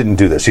 I didn't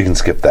do this. You can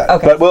skip that.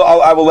 Okay. But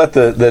I will let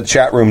the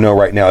chat room know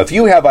right now. If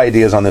you have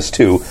ideas on this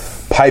too,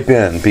 pipe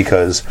in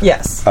because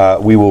Yes.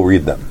 we will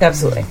read them.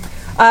 Absolutely.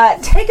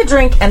 Take a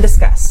drink and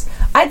discuss.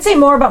 I'd say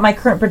more about my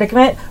current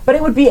predicament, but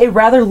it would be a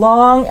rather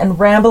long and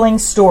rambling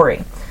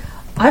story.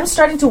 I'm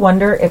starting to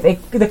wonder if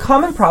the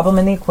common problem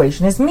in the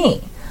equation is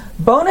me.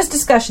 Bonus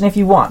discussion if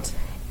you want.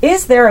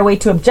 Is there a way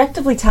to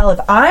objectively tell if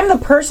I'm the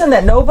person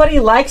that nobody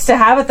likes to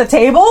have at the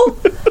table?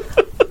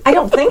 I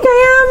don't think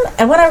I am,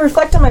 and when I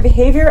reflect on my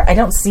behavior, I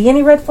don't see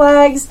any red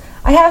flags.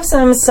 I have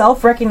some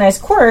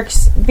self-recognized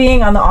quirks,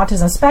 being on the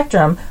autism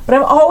spectrum, but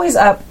I'm always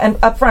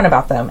upfront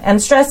about them,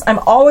 and stress I'm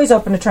always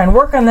open to try and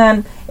work on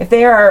them if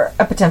they are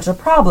a potential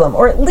problem,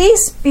 or at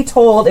least be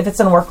told if it's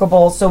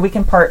unworkable so we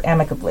can part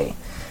amicably.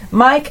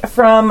 Mike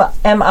from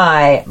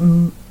MI,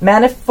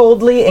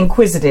 manifoldly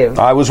inquisitive.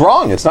 I was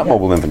wrong. It's not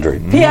mobile infantry.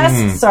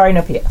 P.S. Sorry,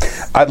 no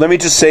P.S. Let me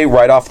just say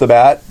right off the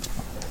bat,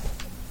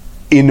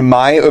 in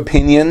my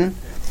opinion,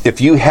 if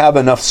you have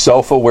enough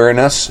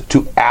self-awareness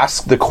to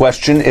ask the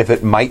question if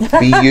it might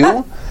be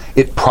you,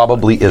 it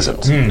probably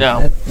isn't.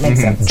 No.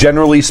 Makes sense.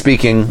 Generally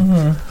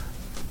speaking,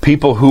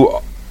 people who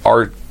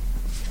are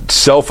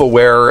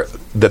self-aware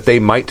that they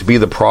might be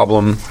the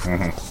problem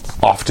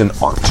often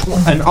aren't.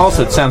 And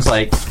also, it sounds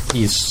like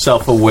he's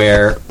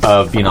self-aware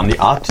of being on the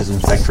autism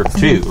spectrum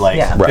too, like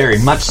Yeah. very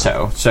much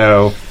so.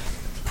 So,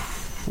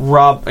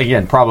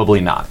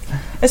 probably not.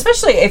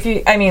 Especially if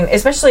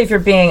you're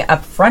being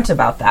upfront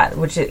about that,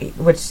 which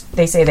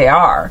they say they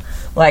are.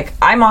 Like,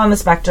 I'm on the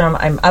spectrum,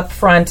 I'm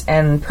upfront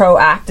and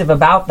proactive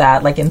about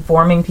that, like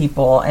informing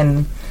people,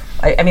 and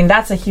I mean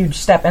that's a huge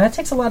step, and it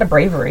takes a lot of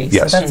bravery.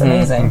 Yes. So that's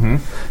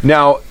amazing.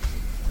 Now,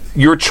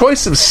 your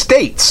choice of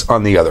states,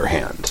 on the other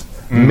hand,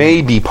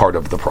 may be part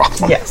of the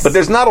problem. Yes. But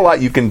there's not a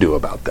lot you can do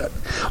about that.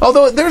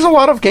 Although there's a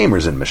lot of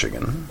gamers in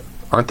Michigan,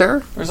 aren't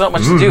there? There's not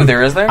much to do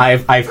there, is there?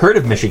 I've heard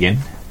of Michigan.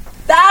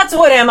 That's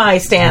what MI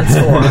stands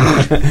for.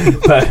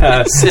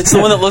 It's the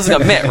one that looks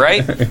like a mitt,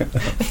 right?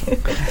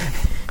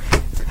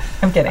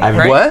 I'm kidding. I've-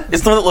 Right? What?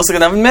 It's the one that looks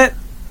like a mitt.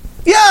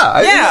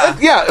 Yeah.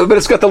 Yeah. But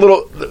it's got the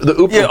little the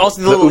ooper, Yeah,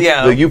 also the little- the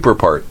Uper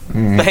part, The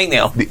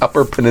hangnail. the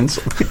upper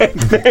peninsula.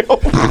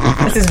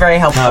 This is very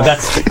helpful. No,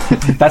 that's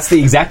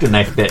the X-Acto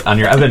knife bit on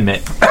your oven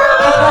mitt.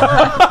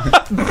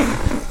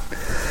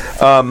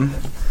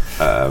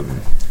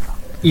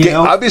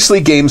 Obviously,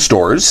 game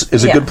stores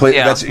is a Yeah. good place.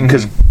 Yeah. That's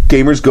because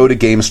gamers go to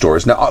game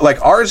stores now.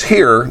 Like ours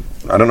here,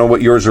 I don't know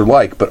what yours are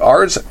like, but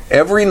ours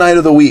every night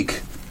of the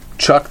week,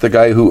 Chuck, the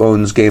guy who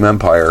owns Game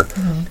Empire,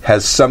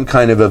 has some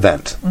kind of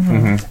event.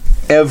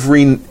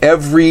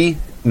 Every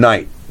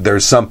night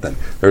there's something.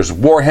 There's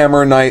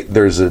Warhammer night.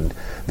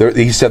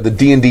 He said the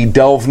D&D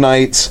Delve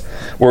nights,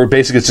 where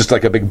basically it's just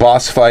like a big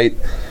boss fight.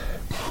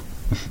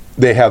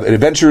 They have an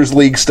Adventurers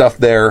League stuff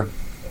there.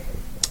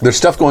 There's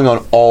stuff going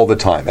on all the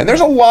time, and there's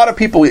a lot of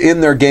people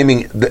in their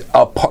gaming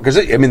because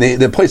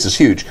the place is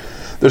huge.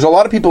 There's a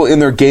lot of people in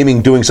their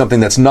gaming doing something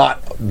that's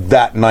not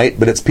that night,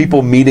 but it's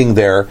people meeting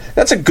there.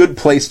 That's a good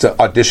place to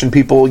audition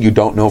people you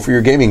don't know for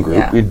your gaming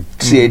group. Yeah.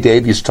 CA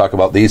Dave used to talk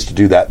about they used to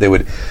do that. They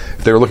would, if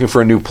they were looking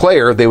for a new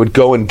player, they would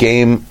go and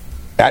game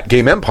at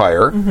Game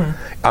Empire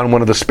on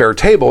one of the spare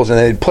tables, and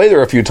they'd play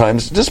there a few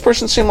times. Does this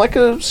person seem like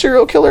a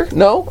serial killer?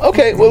 No?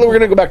 Okay, well, we're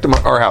going to go back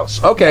to our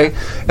house. Okay.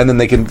 And then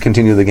they can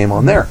continue the game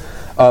on there.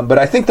 But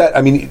I think that,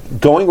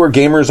 going where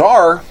gamers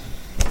are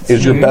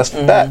is your best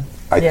bet,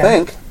 I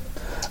think.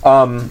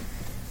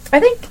 I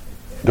think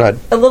Go ahead.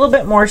 a little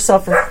bit more not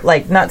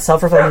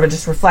self-reflective, but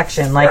just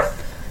reflection. Like,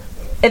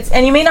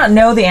 and you may not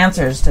know the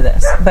answers to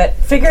this, but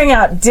figuring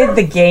out, did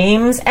the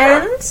games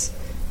end?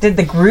 did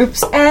the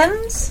groups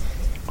end?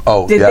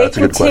 Oh, Did yeah, they that's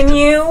a good question.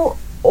 continue,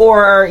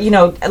 or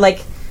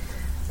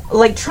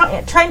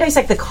try and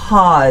dissect the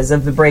cause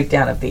of the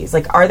breakdown of these?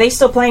 Like, are they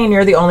still playing and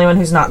you're the only one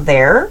who's not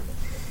there?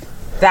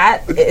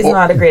 That is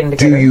not a great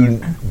indicator.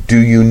 Do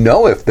you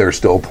know if they're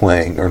still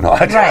playing or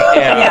not? Right.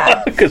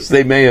 Yeah. Because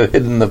they may have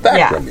hidden the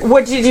fact from you.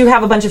 What did you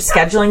have a bunch of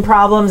scheduling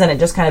problems and it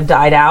just kind of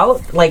died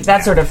out? Like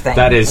that sort of thing.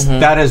 That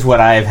is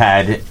what I've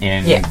had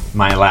in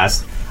my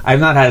last. I've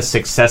not had a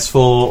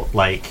successful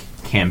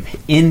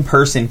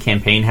in-person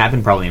campaign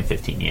happen probably in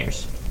 15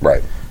 years.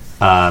 Right.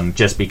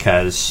 Just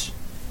because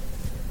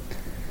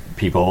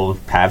people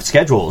have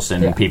schedules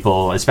and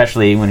people,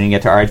 especially when you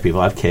get to our age,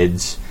 people have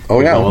kids.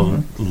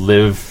 People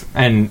live,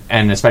 and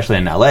especially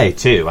in LA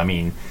too. I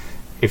mean,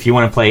 if you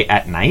want to play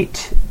at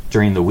night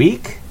during the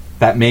week,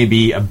 that may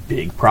be a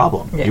big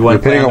problem. Yeah. You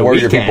want to play on the where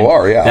weekend, your people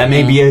are, that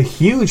may be a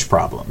huge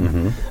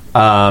problem.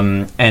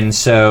 And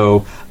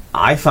so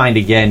I find,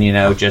 again,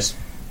 just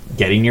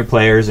getting your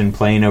players and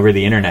playing over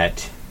the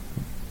internet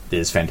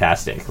is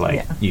fantastic.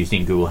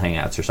 Using Google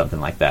Hangouts or something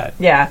like that.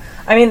 Yeah.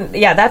 I mean,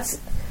 that's...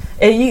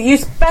 You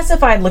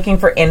specified looking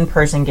for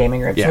in-person gaming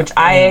groups, which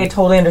I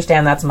totally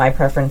understand. That's my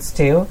preference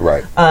too.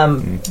 Right.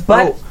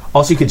 But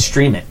also, you could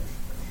stream it.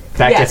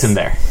 That gets them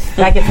there.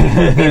 That gets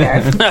them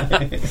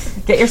there.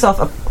 Get yourself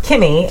a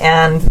Kimmy,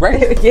 and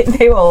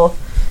they will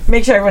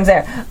make sure everyone's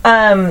there.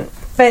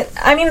 But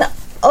I mean,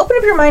 open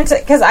up your mind to,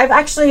 because I've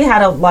actually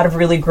had a lot of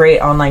really great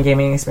online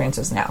gaming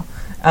experiences now,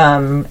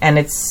 and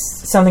it's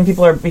something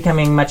people are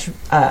becoming much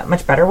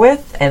better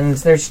with, and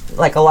there's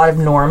like a lot of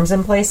norms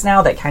in place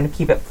now that kind of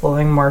keep it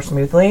flowing more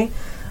smoothly.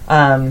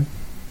 I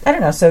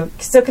don't know, so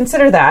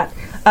consider that.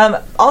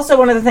 Also,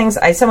 one of the things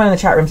someone in the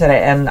chat room said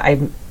it,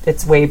 and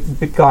it's way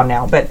gone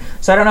now, but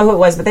so I don't know who it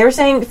was, but they were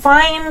saying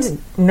find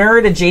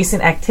nerd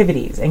adjacent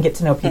activities and get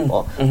to know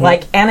people,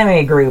 like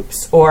anime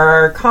groups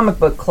or comic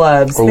book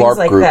clubs, or things LARP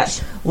like groups.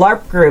 that,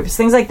 LARP groups,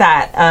 things like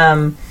that.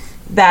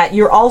 That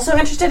you're also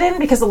interested in,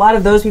 because a lot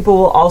of those people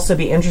will also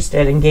be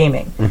interested in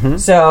gaming.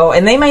 So,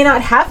 and they may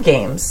not have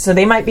games, so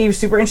they might be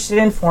super interested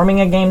in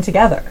forming a game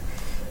together.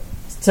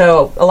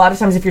 So, a lot of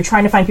times if you're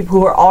trying to find people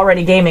who are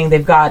already gaming,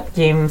 they've got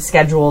game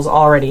schedules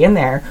already in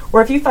there.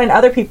 Or if you find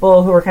other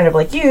people who are kind of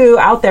like you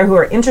out there who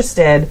are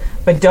interested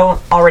but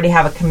don't already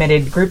have a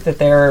committed group that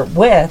they're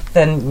with,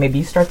 then maybe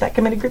you start that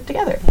committed group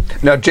together.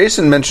 Now,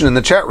 Jason mentioned in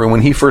the chat room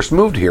when he first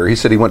moved here, he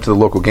said he went to the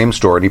local game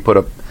store and he put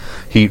up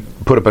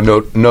a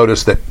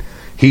notice that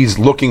he's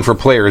looking for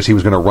players. He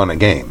was going to run a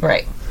game.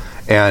 Right.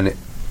 And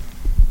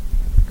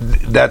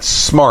that's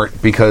smart,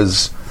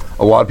 because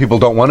a lot of people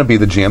don't want to be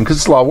the GM because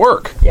it's a lot of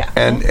work. Yeah.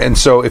 And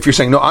so if you're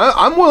saying, no,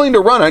 I'm willing to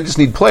run, I just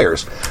need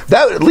players.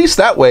 That, at least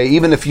that way,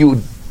 even if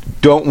you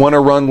don't want to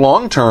run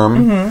long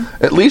term,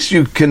 at least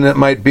you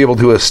might be able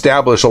to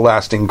establish a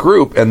lasting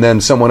group, and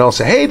then someone else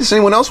say, hey, does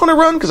anyone else want to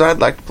run? Because I'd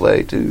like to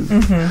play too.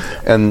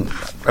 And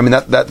I mean,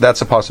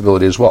 that's a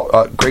possibility as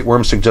well. Great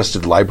Worm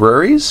suggested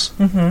libraries,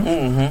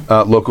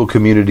 local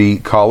community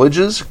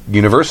colleges,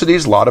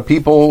 universities. A lot of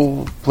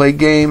people play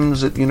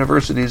games at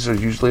universities.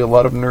 There's usually a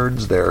lot of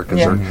nerds there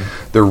because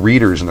they're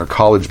readers and they're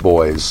college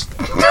boys.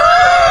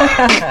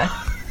 I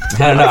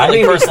don't know. I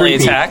think personally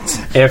attacked.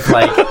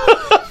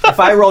 If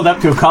I rolled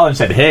up to a college and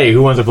said, "Hey,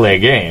 who wants to play a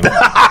game?"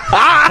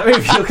 I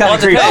mean, feel kind of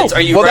creepy. Depends.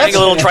 Are you riding a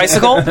little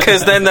tricycle?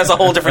 Because then that's a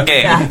whole different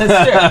game. Yeah,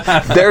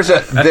 that's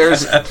true.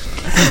 There's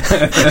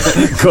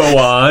Go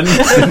on.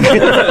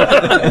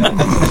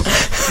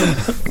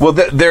 well,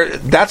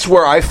 that's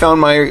where I found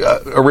my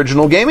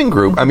original gaming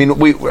group. I mean,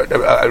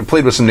 I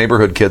played with some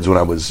neighborhood kids when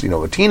I was,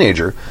 a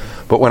teenager,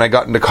 but when I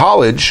got into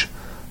college,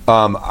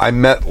 I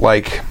met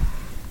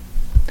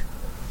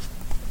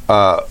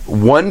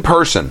one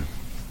person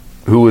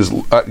who was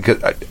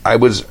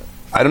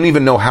I don't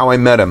even know how I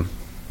met him,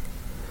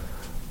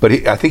 but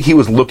I think he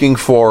was looking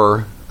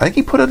for. I think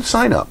he put a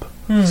sign up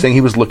saying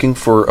he was looking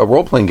for a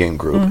role playing game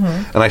group,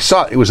 and I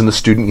saw it was in the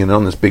student,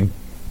 on this big,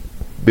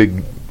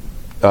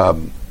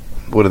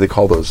 what do they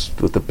call those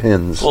with the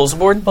pins? Bulletin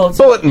board.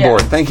 Bulletin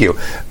board. Thank you.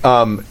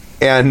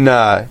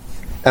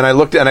 And I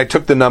looked and I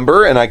took the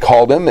number and I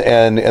called him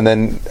and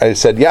then I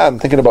said, yeah, I'm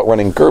thinking about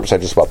running GURPS. I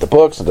just bought the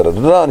books and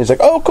and he's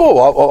like, oh, cool.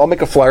 I'll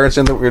make a flyer and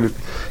say that we're going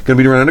to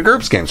be running a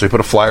GURPS game. So he put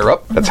a flyer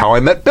up. That's how I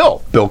met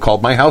Bill. Bill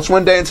called my house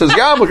one day and says,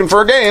 yeah, I'm looking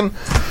for a game.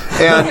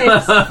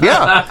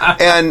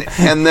 And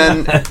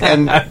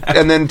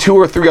and then 2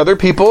 or 3 other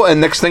people. And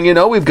next thing you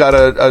know, we've got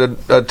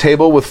a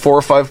table with 4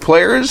 or 5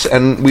 players,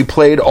 and we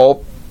played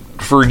all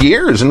for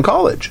years in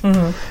college.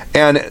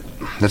 And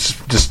that's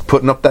just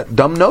putting up that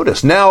dumb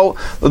notice. Now,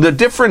 the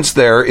difference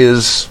there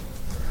is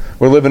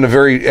we live in a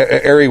very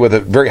area with a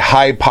very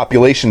high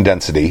population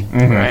density,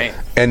 right?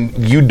 And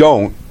you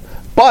don't.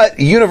 But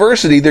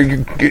university,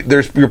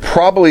 you're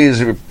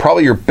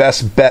probably your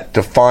best bet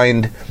to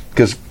find,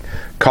 because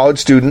college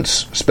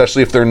students,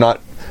 especially if they're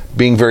not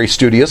being very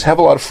studious, have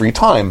a lot of free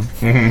time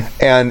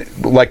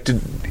and like to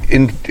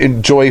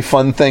enjoy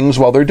fun things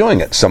while they're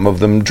doing it. Some of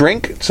them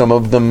drink, some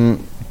of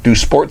them do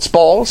sports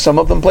ball, some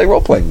of them play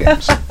role-playing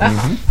games.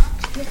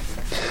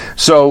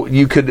 So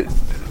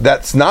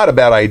that's not a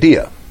bad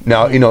idea.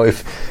 Now,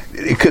 if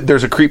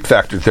there's a creep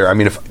factor there. I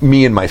mean, if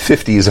me in my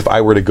 50s, if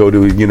I were to go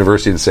to a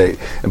university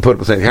and put up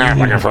and say, I'm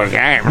looking for a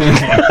game,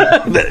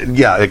 there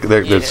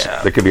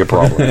could be a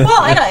problem.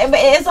 Well, I know, but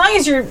as long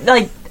as you're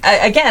like,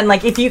 again,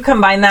 like if you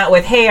combine that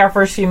with, hey, our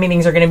first few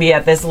meetings are going to be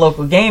at this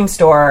local game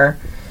store,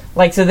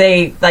 like so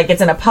they like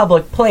it's in a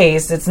public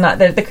place. It's not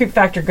the creep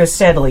factor goes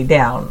steadily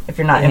down if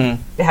you're not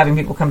having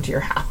people come to your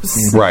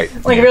house, Right?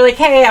 Like if you're like,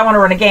 hey, I want to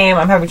run a game.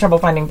 I'm having trouble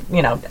finding.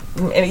 You don't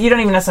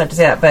even necessarily have to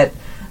say that, but.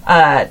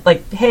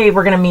 Like, hey,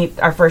 we're going to meet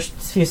our first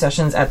few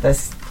sessions at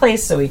this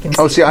place so we can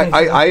see.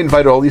 I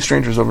invited all these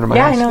strangers over to my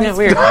house. I know. Yeah,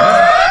 weird.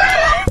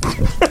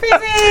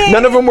 Crazy.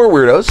 None of them were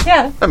weirdos.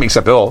 Yeah. I mean,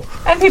 except Bill.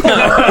 And people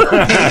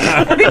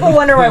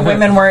wonder why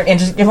women weren't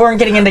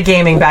getting into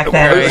gaming back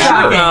then. Right. It's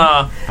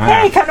shocking.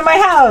 Hey, come to my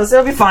house.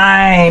 It'll be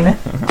fine.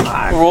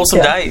 Roll some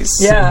dice.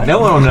 Yeah.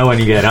 No one will know when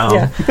you get home.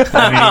 Yeah.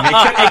 I mean,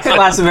 it could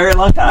last a very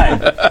long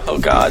time. Oh,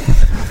 God.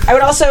 I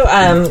would also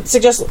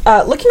suggest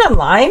looking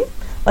online.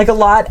 Like a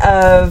lot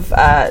of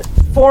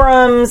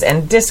forums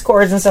and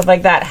discords and stuff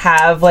like that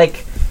have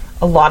like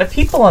a lot of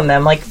people in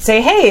them. Like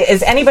say, hey,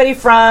 is anybody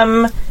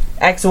from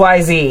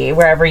XYZ,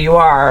 wherever you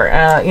are?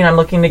 I'm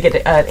looking to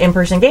get an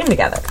in-person game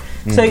together.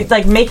 So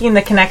like making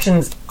the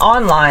connections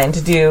online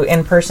to do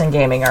in-person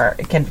gaming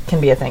can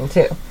be a thing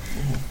too.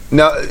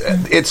 Now,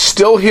 it's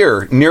still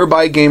here,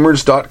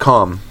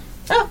 nearbygamers.com.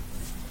 Oh,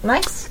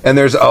 nice. And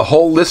there's a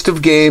whole list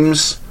of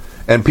games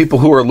and people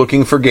who are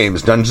looking for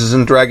games. Dungeons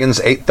 & Dragons,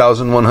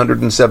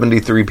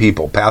 8,173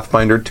 people.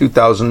 Pathfinder,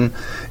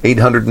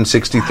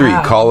 2,863.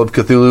 Wow. Call of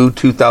Cthulhu,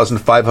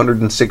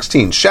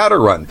 2,516.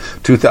 Shadowrun,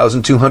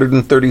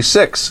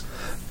 2,236.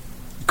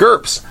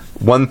 GURPS,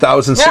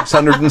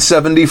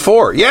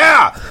 1,674.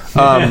 Yeah!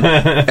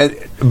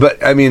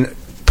 But, I mean...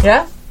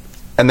 Yeah?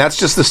 And that's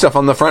just the stuff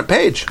on the front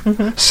page.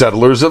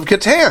 Settlers of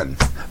Catan,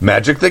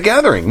 Magic the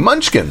Gathering,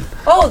 Munchkin.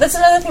 Oh, that's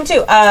another thing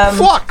too.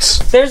 Flux.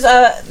 There's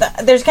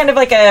kind of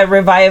like a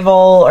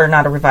revival, or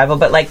not a revival,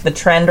 but like the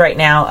trend right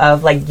now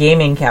of like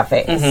gaming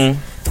cafes.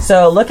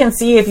 So look and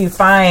see if you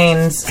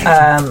find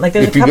like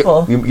there's a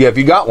couple. If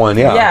you got one,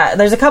 yeah. Yeah,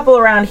 there's a couple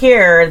around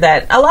here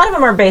that a lot of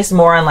them are based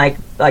more on like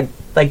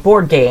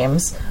board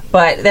games.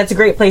 But that's a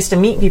great place to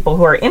meet people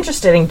who are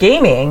interested in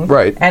gaming.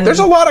 Right. And there's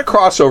a lot of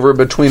crossover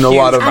between a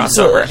lot of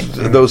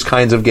those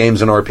kinds of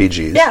games and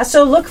RPGs. Yeah,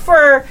 so look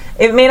for,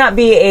 it may not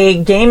be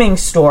a gaming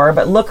store,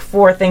 but look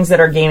for things that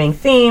are gaming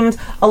themed.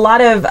 A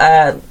lot of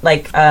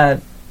like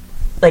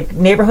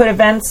neighborhood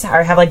events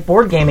have like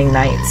board gaming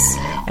nights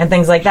and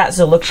things like that.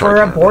 So look for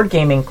a board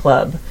gaming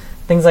club,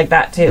 things like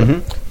that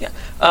too. Yeah.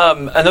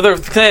 Another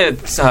kind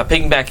of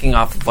piggybacking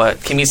off of what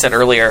Kimmy said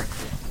earlier.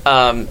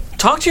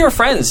 Talk to your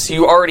friends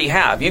you already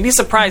have. You'd be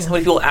surprised how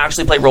many people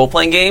actually play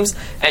role-playing games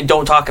and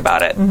don't talk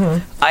about it.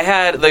 I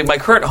had my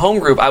current home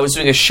group. I was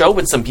doing a show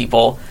with some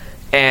people,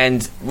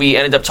 and we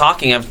ended up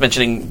talking. I was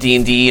mentioning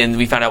D&D, and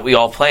we found out we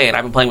all play, and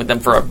I've been playing with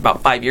them for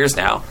about 5 years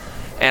now.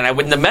 And I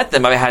wouldn't have met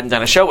them if I hadn't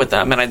done a show with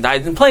them. And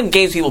I'd been playing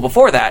games with people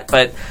before that,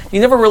 but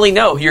you never really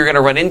know who you're going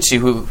to run into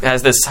who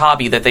has this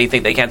hobby that they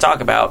think they can't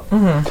talk about.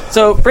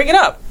 So bring it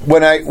up.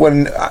 When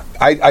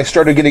I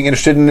started getting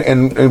interested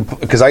in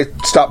because I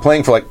stopped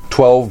playing for like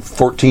 12,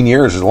 14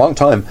 years, it's a long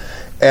time.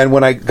 And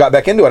when I got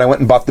back into it, I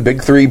went and bought the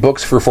big 3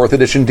 books for 4th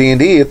edition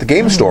D&D at the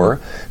game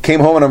store, came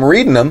home and I'm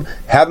reading them,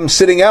 have them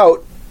sitting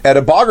out at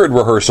a Boggart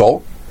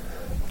rehearsal.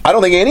 I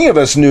don't think any of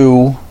us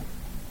knew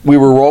we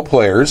were role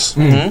players.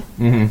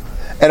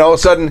 And all of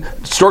a sudden,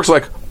 Stork's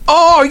like,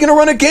 oh, are you going to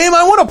run a game?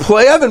 I want to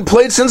play. I haven't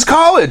played since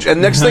college.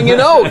 And next thing you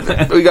know,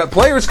 we got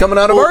players coming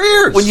out of our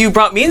ears. When you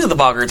brought me into the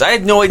Boggarts, I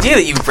had no idea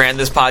that you ran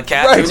this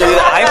podcast. I knew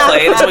that I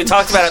played. That's what we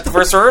talked about at the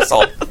first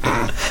rehearsal.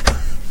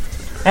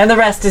 And the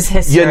rest is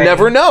history. You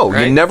never know.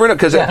 Right? You never know.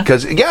 Because,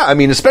 I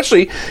mean,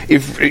 especially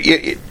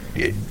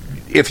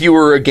if you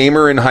were a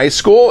gamer in high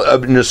school,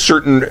 in a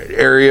certain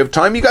area of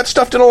time, you got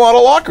stuffed in a lot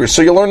of lockers.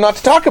 So you learn not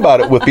to talk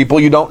about it with people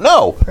you don't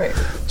know. Right.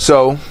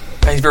 So...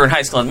 If you were in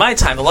high school in my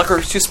time, the locker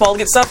was too small to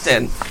get stuffed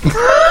in.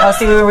 Oh,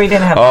 see, we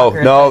didn't have. Oh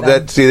no,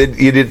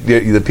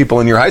 the people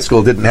in your high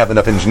school didn't have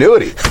enough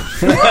ingenuity.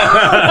 They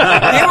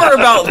were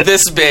about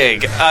this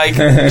big, like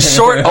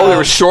short. Oh, they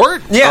were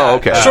short. Yeah, oh,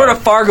 okay. Short of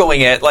Fargoing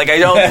it. Like I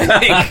don't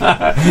think.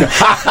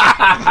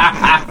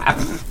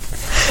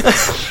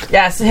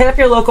 Yeah, so hit up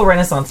your local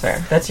Renaissance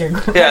fair. That's your.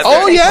 Yeah,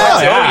 Oh yeah.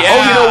 Oh yeah.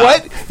 Oh, you know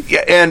what?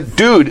 Yeah, and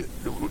dude,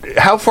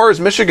 how far is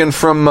Michigan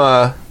from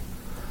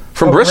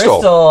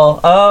Bristol?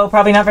 Oh,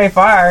 probably not very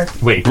far.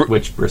 Wait,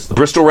 which Bristol?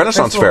 Bristol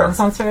Renaissance Fair.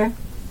 Renaissance fair.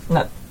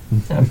 No,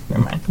 never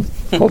mind.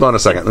 Hold on a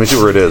second. Let me see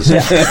where it is.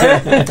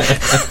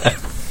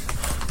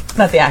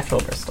 Not the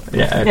actual Bristol.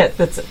 Yeah.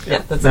 That's it.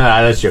 Yeah, that's No, it.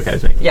 that's a joke I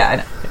was making. Yeah, I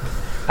know.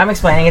 I'm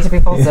explaining it to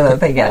people so that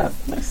they get it.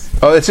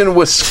 Oh, it's in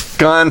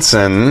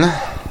Wisconsin,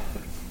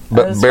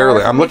 but As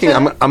barely. far as I'm looking.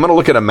 I'm going to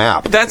look at a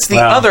map. That's the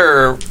Wow.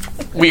 other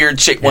weird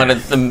chick one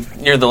at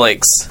near the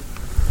lakes.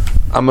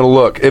 I'm going to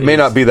look. It may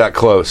not be that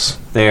close.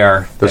 They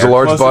are. There's a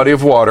large body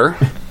of water.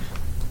 Find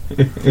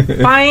There's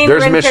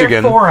Ren Fair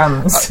Michigan.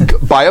 forums.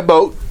 Buy a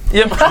boat.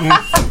 Yep.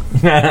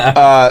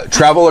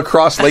 Travel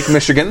across Lake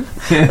Michigan.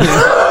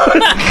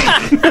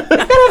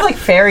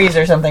 fairies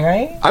or something,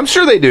 right? I'm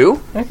sure they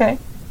do. Okay.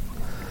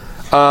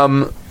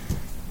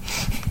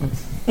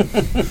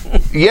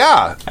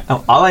 Yeah.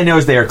 All I know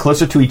is they are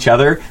closer to each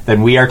other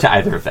than we are to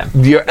either of them.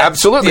 Yeah,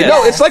 absolutely. Yes.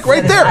 No, it's like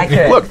right That is there.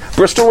 accurate. Look,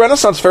 Bristol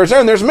Renaissance Fair's there,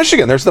 and there's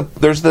Michigan. There's the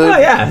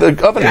yeah.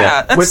 the oven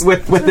Yeah, mitt. that's,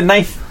 With the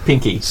knife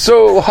pinky.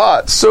 So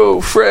hot, so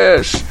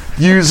fresh.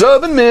 Use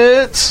oven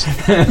mitts.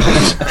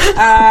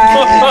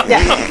 Yeah.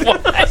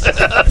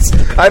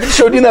 I haven't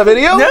showed you that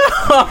video.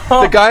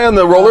 No. The guy on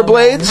the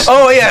rollerblades.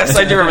 oh yes,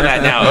 I do remember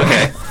that now.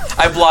 Okay,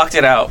 I blocked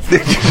it out.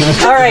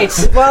 All right.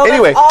 Well,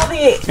 Anyway. that's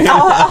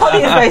all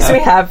the advice we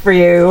have for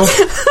you.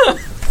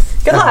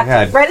 Good luck.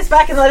 God. Write us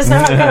back and let us know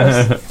how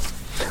it goes.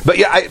 But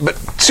yeah, but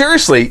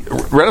seriously,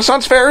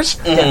 Renaissance fairs.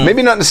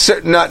 Maybe not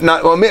necessarily. Not.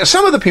 Well,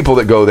 some of the people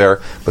that go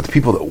there, but the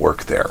people that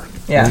work there.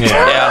 Yeah.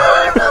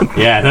 Yeah,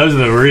 Yeah, those are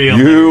the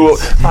real.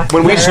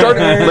 When we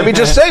started, let me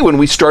just say, when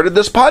we started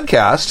this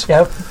podcast,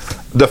 Yep.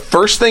 the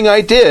first thing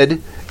I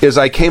did is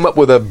I came up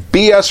with a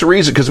BS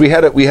reason because we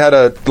had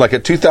a like a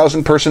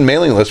 2,000 person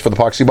mailing list for the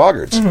Poxy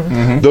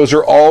Boggards. Those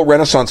are all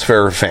Renaissance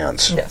Fair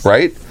fans, Yes.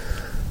 right?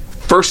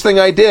 First thing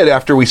I did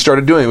after we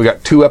started doing it, we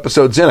got 2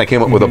 episodes in, I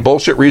came up with a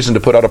bullshit reason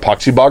to put out a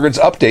Poxy Boggards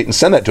update and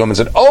send that to him and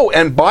said, oh,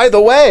 and by the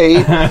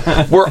way,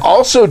 we're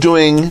also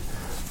doing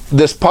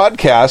this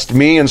podcast.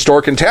 Me and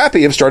Stork and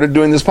Tappy have started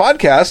doing this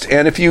podcast,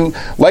 and if you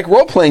like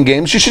role-playing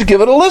games, you should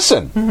give it a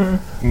listen.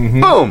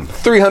 Boom,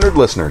 300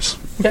 listeners.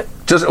 Yep.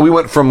 We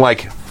went from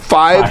like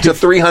 5 to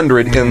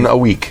 300 in a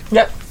week.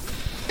 Yep.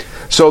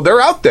 So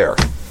they're out there.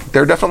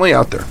 They're definitely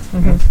out there.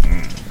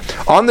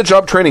 On the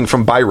job training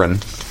from Byron.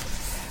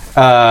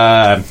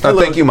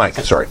 Thank you, Mike.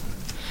 Sorry.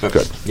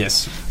 Good.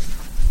 Yes.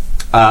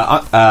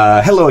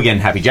 Hello again,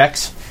 Happy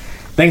Jacks.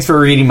 Thanks for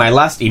reading my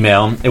last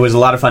email. It was a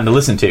lot of fun to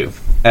listen to.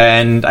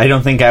 And I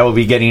don't think I will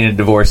be getting a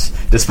divorce,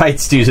 despite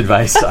Stu's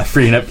advice on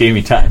freeing up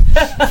gaming time.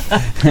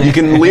 You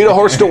can lead a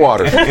horse to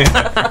water.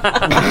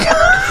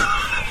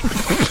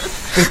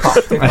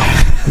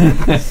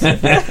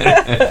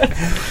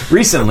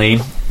 Recently,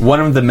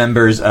 one of the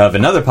members of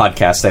another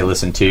podcast I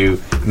listened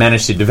to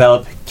managed to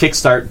develop,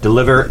 kickstart,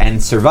 deliver,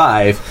 and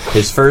survive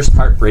his first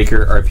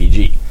Heartbreaker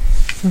RPG.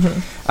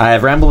 I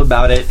have rambled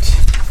about it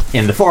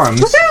in the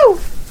forums,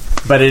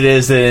 but it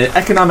is an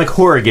economic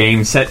horror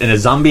game set in a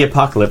zombie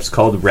apocalypse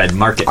called Red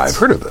Markets. I've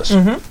heard of this.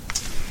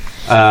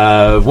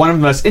 One of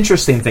the most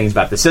interesting things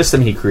about the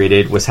system he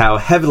created was how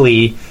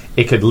heavily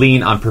it could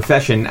lean on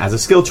profession as a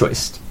skill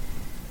choice.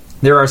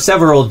 There are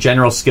several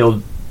general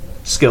skills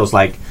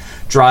like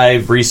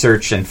drive,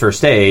 research, and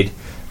first aid,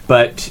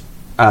 but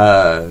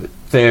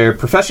their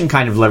profession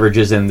kind of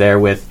leverages in there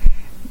with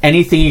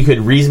anything you could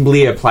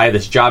reasonably apply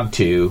this job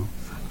to,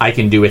 I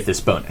can do with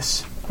this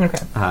bonus. Okay.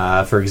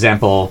 For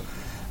example,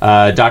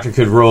 doctor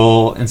could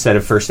roll instead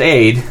of first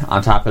aid.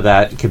 On top of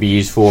that, it could be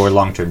used for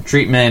long-term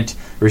treatment,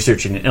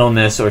 researching an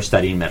illness, or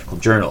studying medical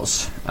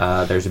journals.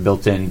 There's a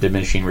built-in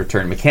diminishing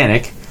return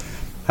mechanic.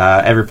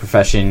 Every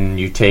profession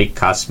you take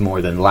costs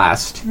more than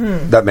last.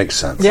 That makes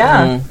sense.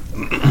 Yeah.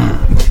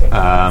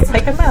 It's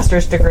like a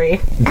master's degree.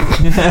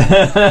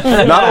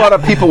 Not a lot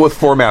of people with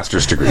 4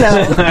 master's degrees.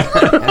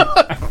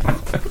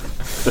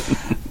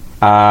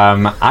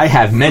 I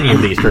have many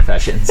of these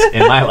professions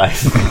in my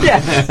life.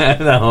 Yes.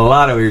 A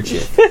lot of weird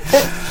shit.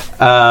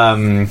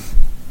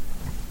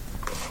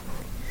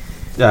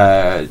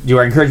 You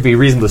are encouraged to be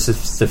reasonably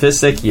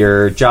sophisticated.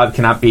 Your job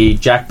cannot be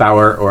Jack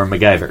Bauer or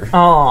MacGyver.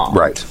 Oh.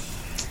 Right.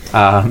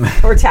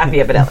 Or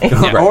Tappy, evidently.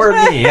 Or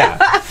me,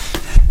 yeah.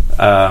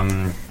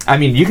 I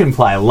mean, you can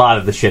apply a lot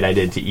of the shit I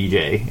did to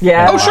EJ.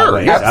 Yeah. Oh, sure.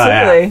 Ways. Yeah.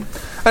 Absolutely.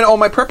 And all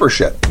my prepper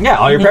shit. Yeah,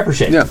 all your prepper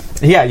shit. Yeah.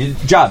 Yeah,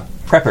 job,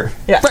 prepper.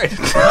 Yeah. Right.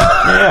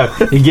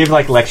 Yeah. You give,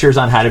 like, lectures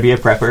on how to be a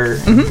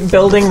prepper.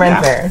 Building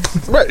Ren Fair.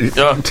 Right. Can't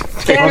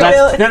that's-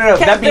 build, no, can't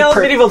that'd be build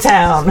medieval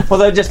town. Well,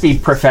 that'd just be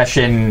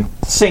profession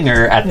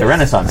singer at the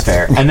Renaissance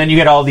Fair. And then you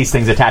get all these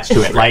things attached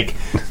to it, like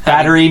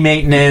battery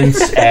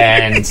maintenance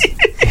and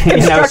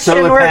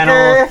solar worker.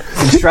 panel,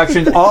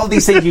 construction, all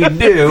these things you can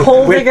do.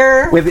 Pole with,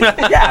 digger. with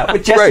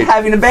just Right.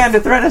 having a band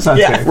at the Renaissance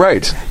Fair.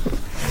 Right.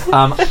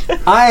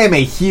 I am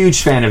a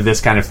huge fan of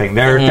this kind of thing.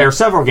 There are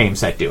several games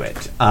that do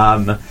it.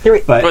 But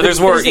there's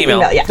more email.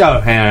 Yeah.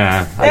 Oh,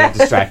 I got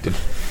distracted.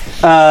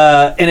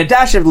 In a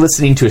dash of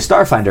listening to a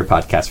Starfinder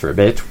podcast for a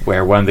bit,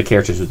 where one of the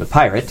characters was a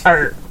pirate,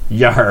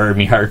 yar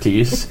me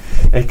hearties,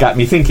 it got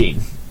me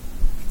thinking,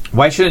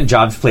 why shouldn't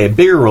jobs play a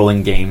bigger role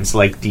in games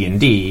like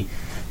D&D?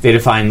 They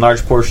define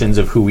large portions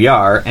of who we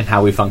are and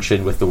how we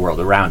function with the world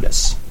around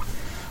us.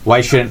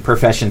 Why shouldn't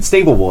Profession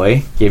Stable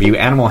Boy give you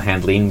animal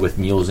handling with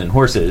mules and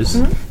horses,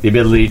 the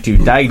ability to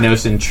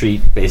diagnose and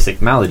treat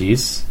basic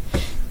maladies,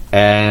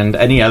 and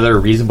any other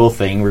reasonable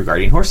thing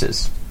regarding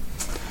horses?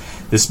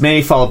 This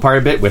may fall apart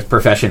a bit with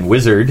Profession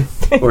Wizard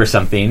or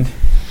something,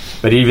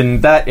 but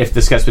even that, if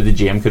discussed with the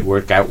GM, could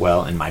work out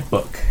well in my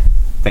book.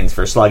 Thanks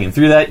for slogging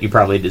through that. You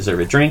probably deserve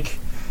a drink.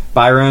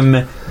 Byram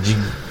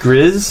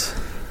Grizz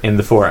in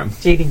the forum.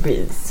 JD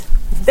Grizz.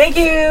 Thank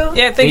you.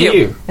 Yeah, thank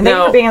you. And thank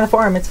you for being on the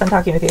forum. It's fun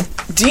talking with you.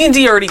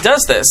 D&D already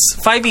does this.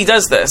 5e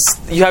does this.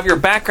 You have your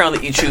background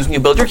that you choose when you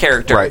build your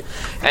character. Right.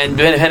 And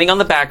depending on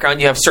the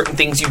background, you have certain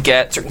things you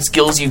get, certain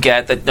skills you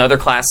get that another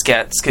class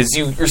gets. Because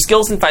your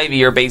skills in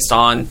 5e are based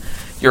on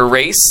your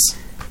race.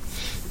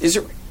 Is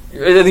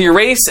your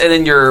race and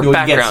then your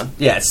background.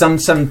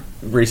 Some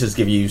races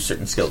give you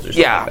certain skills or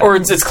something. Yeah, like that. or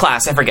it's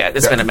class. I forget.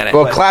 It's been a minute.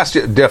 Well, but- class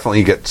definitely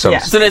you get some. Yeah.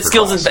 So then it's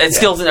skills class. and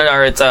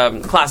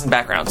it's class and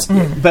backgrounds.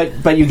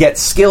 But you get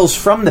skills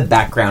from the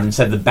background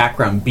instead of the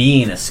background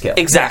being a skill.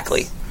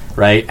 Exactly.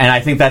 Right? And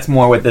I think that's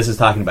more what this is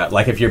talking about.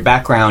 Like, if your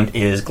background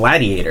is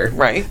gladiator,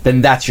 Right.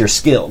 then that's your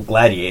skill,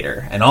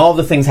 gladiator. And all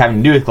the things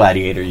having to do with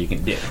gladiator you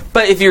can do.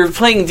 But if you're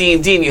playing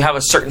D&D and you have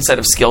a certain set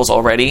of skills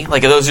already,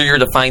 like those are your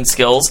defined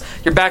skills,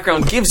 your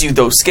background gives you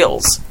those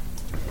skills.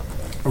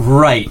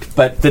 Right,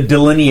 but the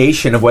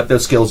delineation of what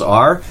those skills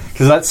are,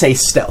 because let's say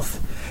stealth.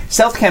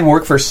 Stealth can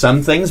work for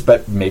some things,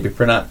 but maybe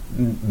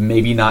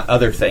not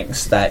other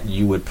things that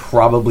you would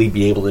probably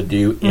be able to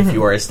do if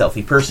you are a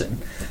stealthy person.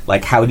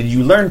 Like, how did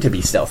you learn to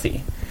be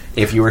stealthy?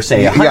 If you were,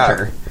 say, a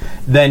hunter,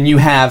 then you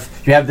have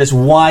this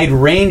wide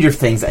range of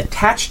things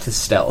attached to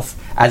stealth,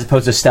 as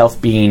opposed to stealth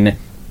being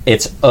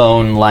its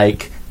own,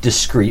 like,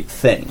 discrete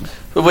thing.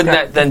 But wouldn't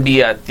that then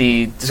be at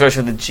the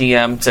discretion of the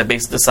GM to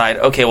basically decide,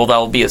 okay, well, that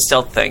will be a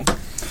stealth thing?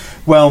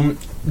 Well,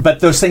 but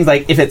those things,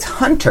 like, if it's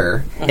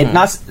hunter,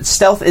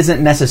 stealth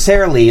isn't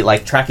necessarily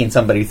like tracking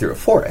somebody through a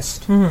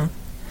forest.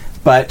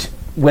 But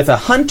with a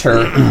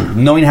hunter,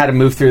 knowing how to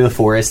move through the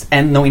forest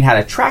and knowing how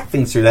to track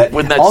things through that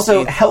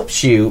also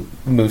helps you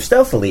move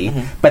stealthily.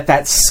 But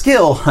that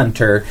skill,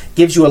 hunter,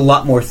 gives you a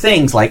lot more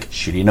things, like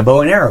shooting a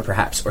bow and arrow,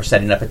 perhaps, or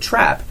setting up a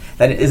trap,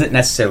 that isn't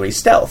necessarily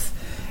stealth.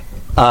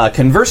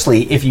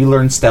 Conversely, if you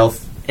learn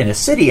stealth in a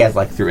city as,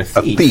 like, through a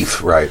thief. A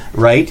thief, right.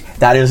 Right?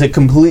 That is a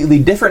completely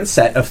different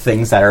set of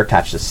things that are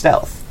attached to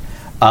stealth.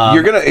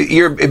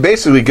 You're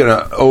basically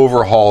gonna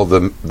overhaul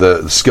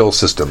the skill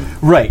system,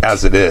 Right.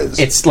 as it is.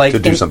 It's like to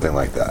do something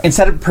like that.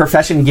 Instead of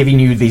profession giving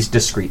you these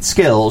discrete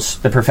skills,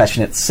 the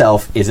profession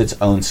itself is its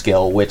own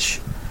skill,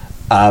 which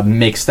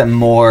makes them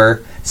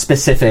more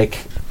specific.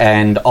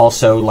 And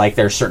also, like,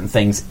 there's certain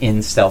things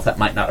in stealth that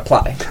might not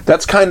apply.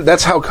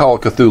 That's how Call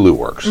of Cthulhu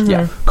works.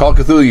 Yeah. Call of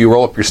Cthulhu, you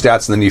roll up your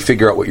stats and then you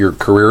figure out what your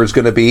career is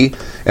going to be.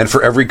 And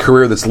for every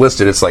career that's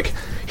listed, it's like,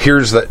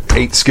 here's the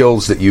 8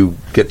 skills that you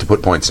get to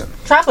put points in.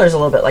 Traveler's a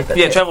little bit like that.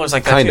 Yeah, too. Traveler's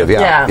like that Kind too. of,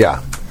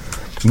 yeah.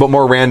 But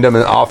more random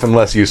and often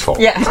less useful.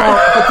 Yeah.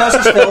 But those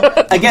are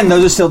still, again,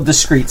 those are still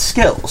discrete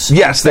skills.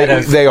 Yes,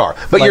 they are.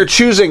 But like- you're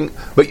choosing.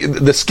 But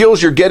the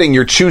skills you're getting,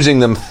 you're choosing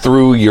them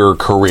through your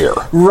career.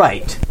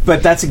 Right.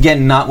 But that's,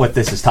 again, not what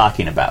this is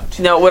talking about.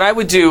 Now, what I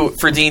would do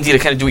for D&D to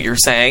kind of do what you're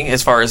saying,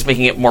 as far as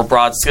making it more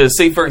broad, because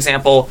say, for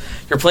example,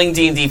 you're playing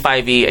D&D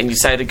 5e and you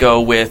decide to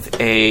go with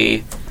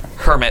a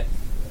hermit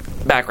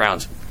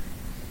background.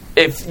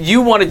 If you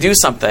want to do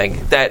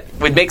something that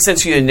would make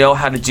sense for you to know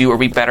how to do or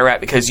be better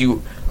at because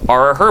you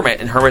are a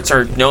hermit, and hermits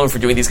are known for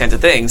doing these kinds of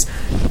things,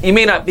 you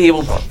may not be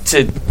able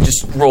to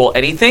just roll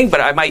anything, but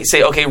I might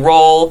say, okay,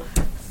 roll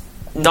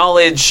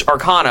knowledge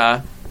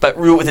arcana, but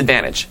root with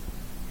advantage.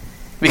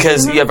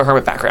 Because you have a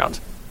hermit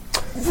background.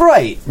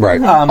 Right. Right.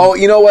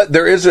 You know what?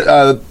 There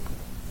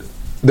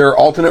are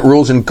alternate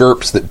rules in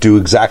GURPS that do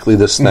exactly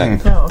this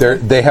thing. Oh, okay.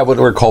 They have what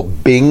are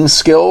called Bing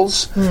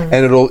skills, and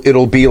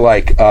it'll be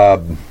like.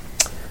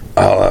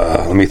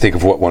 Let me think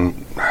of what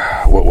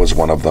was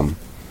one of them.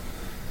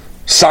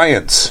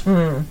 Science.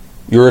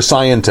 You're a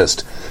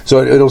scientist.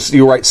 So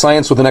you write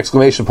science with an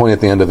exclamation point at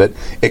the end of it.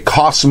 It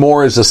costs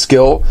more as a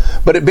skill,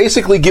 but it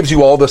basically gives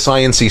you all the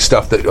sciencey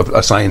stuff that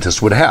a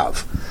scientist would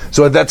have.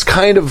 So that's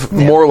kind of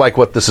more like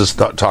what this is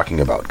talking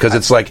about, because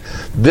it's like,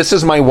 this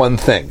is my one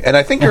thing. And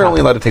I think you're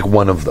only allowed to take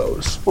one of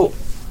those. Well,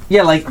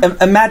 yeah, like,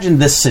 imagine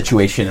this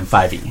situation in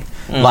 5e.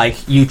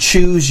 Like, you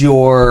choose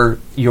your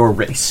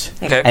race.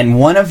 Okay. And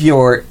one of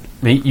you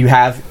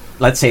have,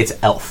 let's say it's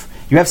elf.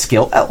 You have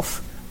skill elf.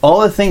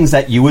 All the things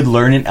that you would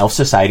learn in elf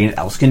society and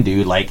elves can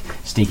do, like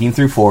sneaking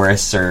through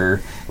forests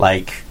or,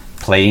 like,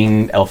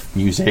 playing elf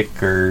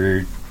music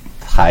or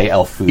high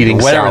elf food.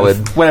 Eating or whatever,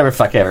 salad. Whatever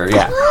fuck ever,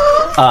 yeah.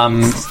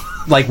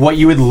 Like, what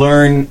you would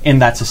learn in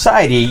that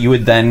society, you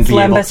would then be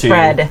able to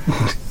spread.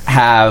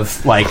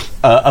 have, like,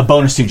 a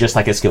bonus to, just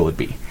like a skill would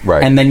be.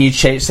 Right. And then you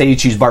say you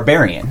choose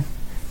barbarian.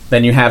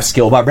 Then you have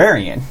skill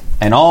barbarian.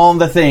 And all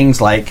the things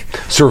like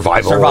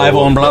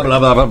Survival and blah, blah,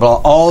 blah, blah,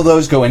 blah, all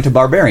those go into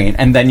barbarian.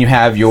 And then you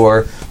have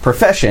your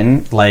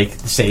profession, like,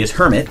 say, is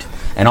hermit.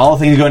 And all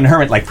the things go into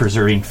hermit, like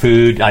preserving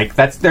food. Like,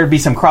 there'd be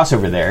some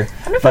crossover there.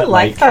 I don't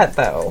like that,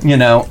 though. You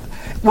know,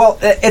 well,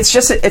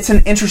 it's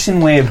an interesting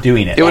way of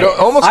doing it. It would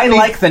almost I be-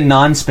 like the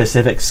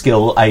non-specific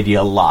skill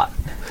idea a lot.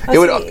 It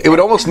would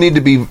almost need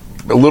to be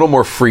a little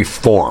more free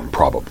form,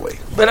 probably.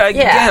 But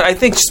again, I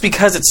think just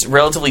because it's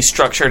relatively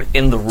structured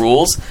in the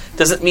rules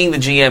doesn't mean the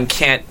GM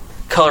can't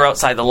color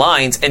outside the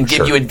lines and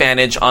give you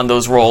advantage on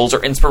those rolls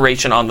or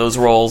inspiration on those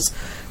rolls.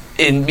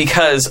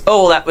 Because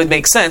that would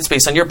make sense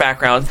based on your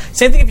background.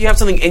 Same thing if you have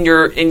something in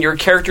your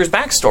character's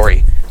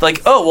backstory,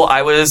 like,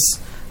 I was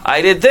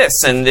I did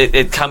this, and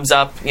it comes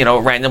up,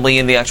 randomly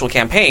in the actual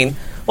campaign.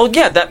 Well,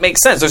 yeah, that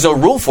makes sense. There's no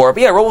rule for it,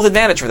 but yeah, roll with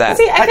advantage for that.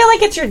 See, I feel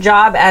like it's your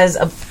job as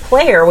a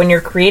player when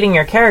you're creating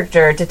your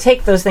character to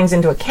take those things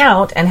into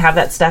account and have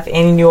that stuff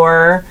in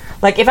your...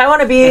 Like, if I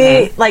want to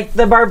be, like,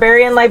 the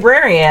barbarian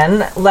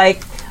librarian,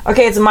 like,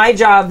 okay, it's my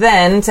job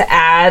then to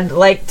add,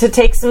 like, to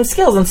take some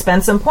skills and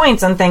spend some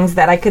points on things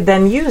that I could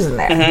then use in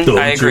there. Don't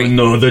I agree. you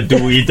know the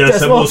Dewey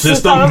Decimal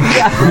System?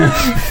 Yeah.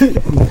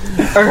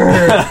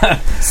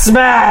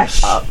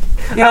 Smash! I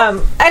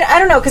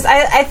don't know, because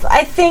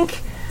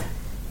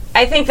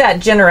I think that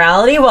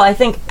generality, while I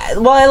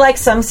like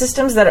some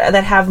systems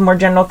that have more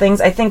general things,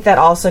 I think that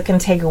also can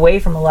take away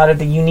from a lot of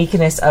the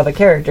uniqueness of a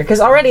character. Because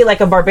already,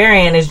 like, a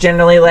barbarian is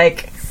generally,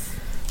 like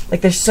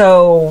they're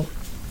so,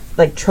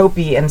 like,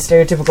 tropey and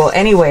stereotypical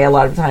anyway a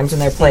lot of times when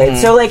they're played.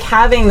 So, like,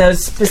 having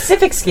those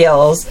specific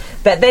skills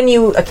that then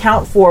you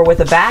account for with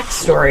a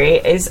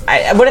backstory is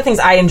one of the things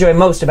I enjoy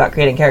most about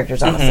creating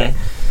characters, honestly.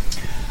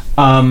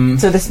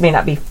 So this may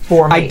not be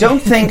for me. I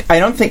don't think.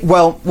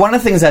 Well, one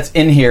of the things that's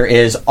in here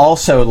is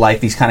also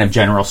like these kind of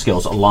general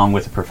skills along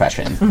with a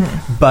profession.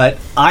 But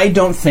I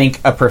don't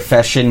think a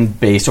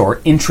profession-based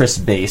or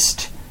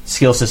interest-based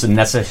skill system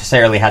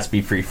necessarily has to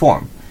be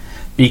free-form.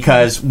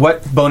 Because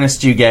what bonus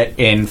do you get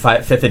in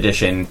 5th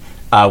edition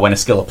when a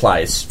skill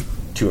applies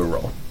to a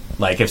role?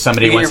 Like if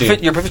somebody wants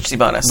your proficiency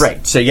bonus,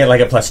 right? So you get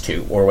like a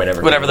 +2 or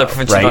whatever. Whatever the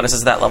proficiency bonus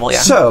is at that level. Yeah.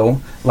 So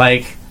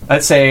like,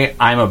 let's say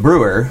I'm a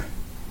brewer.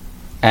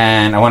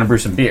 And I want to brew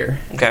some beer.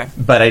 Okay.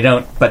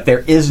 But there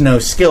is no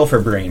skill for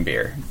brewing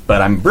beer.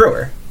 But I'm a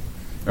brewer.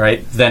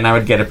 Right? Then I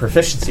would get a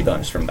proficiency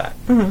bonus from that.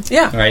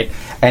 Yeah. Right?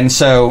 And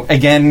so,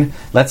 again,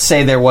 let's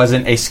say there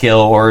wasn't a skill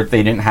or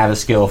they didn't have a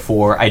skill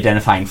for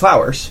identifying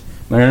flowers.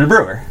 They're a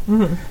brewer.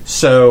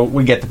 So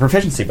we get the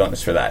proficiency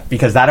bonus for that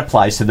because that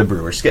applies to the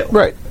brewer skill.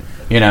 Right.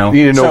 You You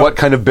need to know what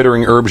kind of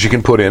bittering herbs you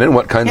can put in and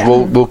what kinds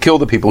will kill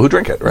the people who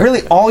drink it, right?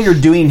 Really, all you're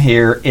doing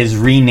here is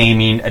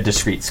renaming a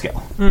discrete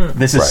skill.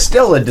 This is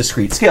still a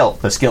discrete skill.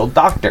 The skill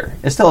doctor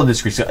is still a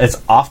discrete skill. It's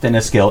often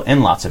a skill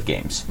in lots of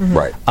games.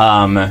 Right.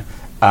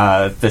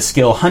 The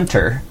skill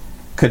hunter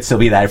could still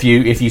be that.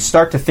 If you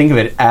start to think of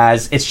it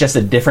as it's just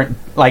a different,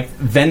 like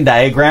Venn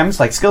diagrams,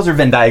 like skills are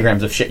Venn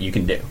diagrams of shit you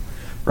can do,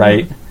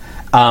 right?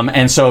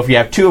 And so if you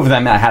have two of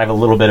them that have a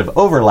little bit of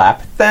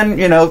overlap, then,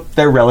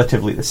 they're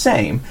relatively the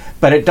same.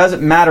 But it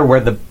doesn't matter where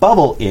the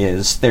bubble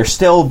is. They're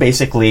still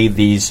basically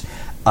these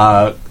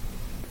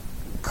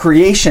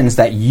creations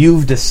that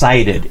you've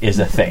decided is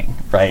a thing,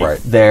 right? Right.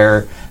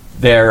 They're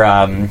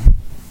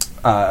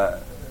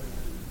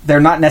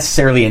not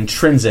necessarily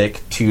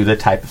intrinsic to the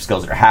type of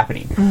skills that are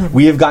happening.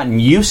 We have gotten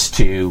used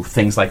to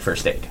things like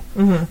first aid.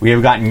 We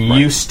have gotten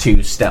used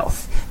to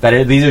stealth.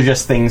 These are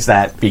just things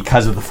that,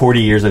 because of the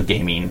 40 years of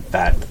gaming,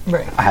 that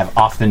have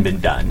often been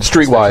done.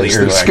 Streetwise,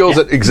 the skills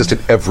that exist in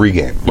every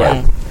game.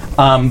 Yeah. Right.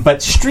 But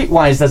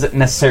streetwise doesn't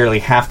necessarily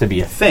have to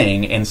be a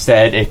thing.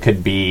 Instead, it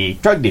could be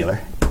drug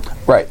dealer.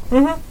 Right.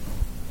 And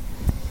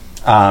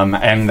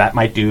that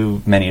might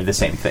do many of the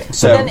same things.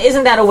 So then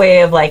isn't that a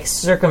way of, like,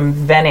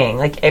 circumventing?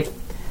 Like,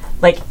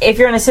 if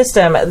you're in a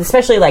system,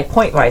 especially like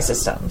point-wise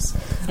systems,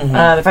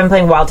 if I'm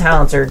playing Wild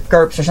Talents or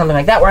GURPS or something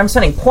like that, where I'm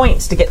spending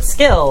points to get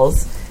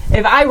skills,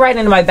 if I write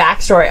into my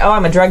backstory,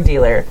 I'm a drug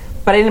dealer,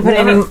 but I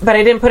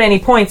didn't put any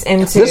points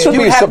into. This would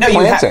be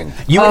supplanting.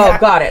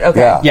 Got it.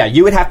 Okay. Yeah,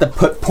 you would have to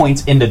put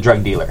points into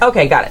drug dealer.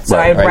 Okay, got it. So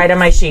I write on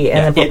my sheet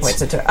and then put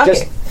points into it. Okay.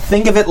 Just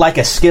think of it like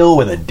a skill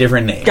with a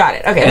different name. Got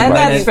it. Okay,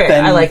 that's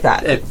fair. I like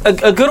that.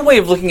 A good way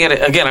of looking at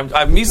it, again,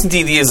 I'm using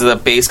D&D as the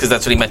base because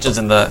that's what he mentions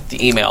in the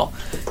email.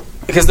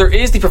 Because there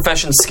is the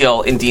profession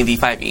skill in D&D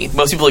 5e.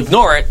 Most people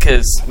ignore it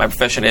because my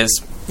profession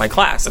is my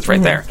class. It's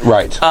right there.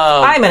 Right.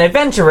 I'm an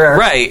adventurer.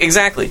 Right,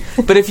 exactly.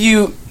 But if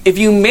you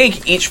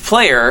make each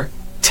player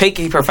take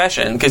a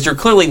profession, because you're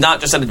clearly not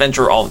just an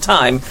adventurer all the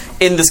time,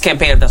 in this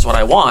campaign if that's what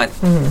I want,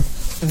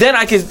 then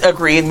I could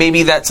agree, and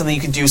maybe that's something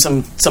you could do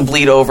some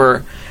bleed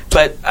over.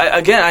 But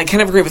I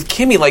kind of agree with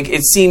Kimmy. Like,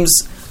 it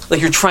seems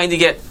like you're trying to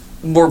get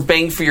more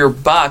bang for your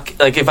buck.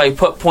 Like, if I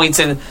put points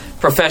in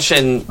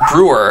profession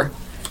brewer,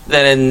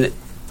 then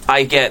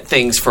I get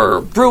things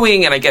for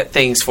brewing and I get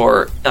things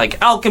for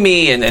like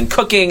alchemy and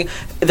cooking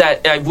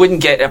that I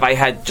wouldn't get if I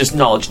had just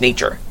knowledge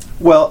nature.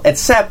 Well,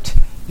 except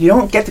you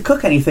don't get to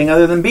cook anything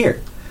other than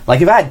beer.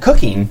 Like if I had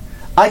cooking,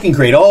 I can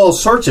create all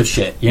sorts of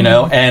shit,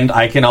 and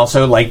I can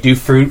also like do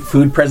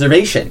food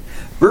preservation.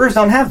 Brewers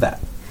don't have that.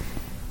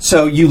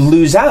 So you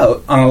lose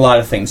out on a lot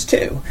of things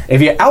too.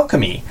 If you're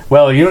alchemy,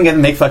 well, you don't get to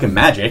make fucking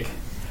magic,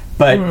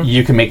 but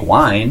you can make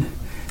wine.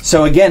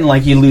 So again,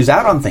 like you lose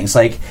out on things.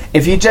 Like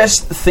if you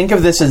just think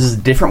of this as a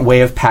different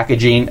way of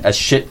packaging a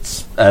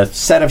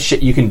set of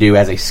shit you can do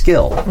as a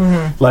skill,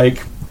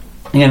 like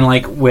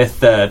with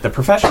the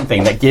profession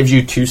thing that gives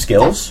you 2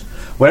 skills.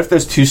 What if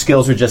those 2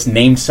 skills were just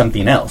named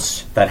something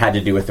else that had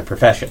to do with the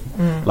profession?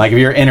 Like if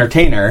you're an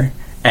entertainer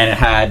and it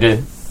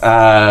had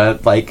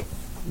like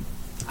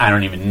I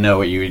don't even know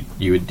what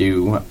you would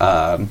do.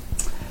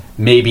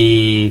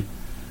 Maybe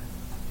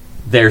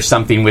there's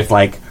something with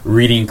like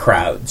reading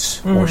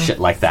crowds or shit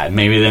like that.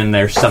 Maybe then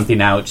there's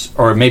something out,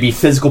 or maybe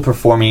physical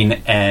performing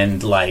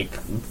and like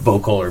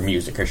vocal or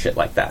music or shit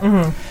like that.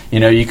 You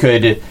know, you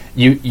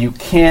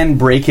can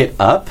break it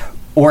up,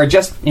 or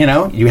just, you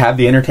know, you have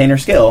the entertainer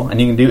skill and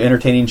you can do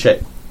entertaining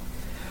shit.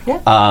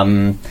 Yeah.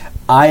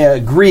 I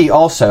agree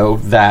also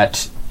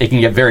that it can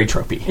get very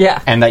tropey.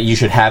 Yeah. And that you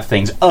should have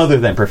things other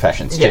than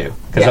professions too.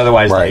 Because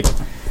otherwise, Right. like,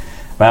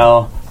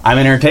 well, I'm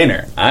an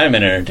entertainer. I'm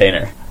an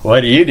entertainer.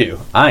 What do you do?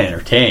 I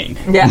entertain.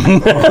 Yeah.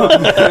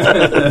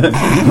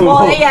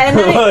 Well, yeah, and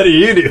then What do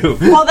you do?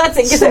 well, that's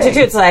it. Gets into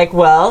too. It's like,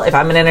 well, if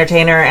I'm an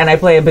entertainer and I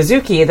play a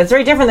bouzouki, that's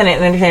very different than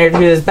an entertainer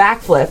who does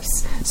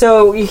backflips.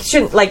 So you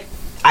shouldn't like.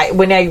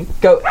 When I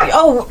go,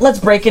 oh, let's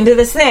break into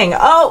this thing.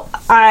 Oh,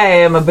 I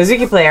am a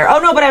bouzouki player. Oh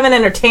no, but I'm an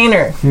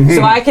entertainer,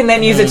 so I can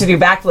then use it to do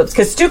backflips.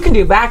 Because Stu can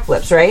do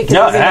backflips, right?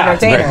 'Cause he's an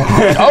entertainer.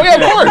 Oh yeah,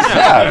 of course.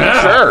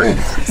 Yeah, sure.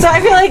 So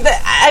I feel like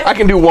that. I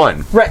can do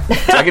one. Right.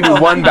 I can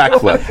do one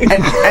backflip,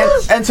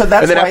 And so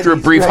that's and then why after a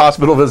brief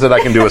hospital visit, I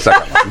can do a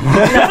second one.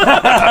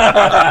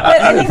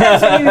 But I think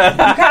that's what you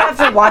kind of have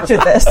to watch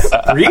with this.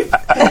 brief.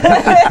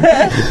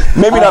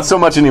 Maybe not so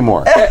much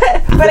anymore.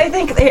 But I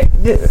think,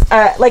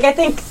 I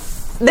think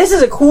this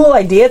is a cool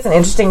idea. It's an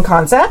interesting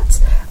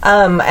concept.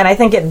 And I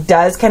think it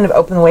does kind of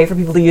open the way for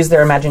people to use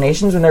their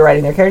imaginations when they're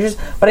writing their characters.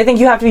 But I think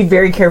you have to be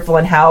very careful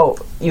in how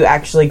you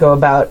actually go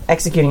about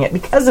executing it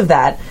because of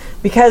that.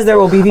 Because there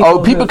will be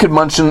people People could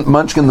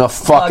munchkin the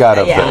fuck out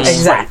of yeah, this.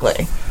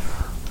 exactly.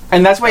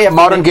 And that's why you have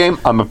Modern game,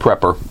 I'm a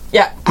prepper.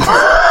 Yeah.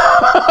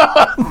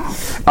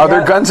 Are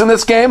there guns in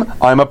this game?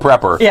 I'm a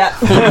prepper. Yeah.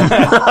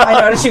 I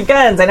know how to shoot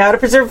guns. I know how to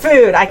preserve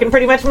food. I can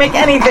pretty much make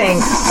anything.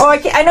 Oh,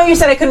 I know you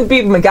said I couldn't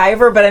be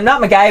MacGyver, but I'm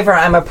not MacGyver.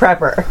 I'm a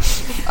prepper.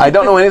 I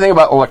don't know anything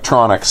about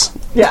electronics.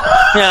 Yeah.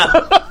 Yeah.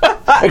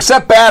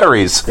 Except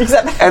batteries.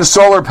 And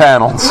solar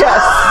panels.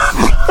 Yes.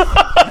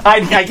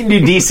 I can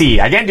do DC.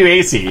 I can't do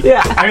AC.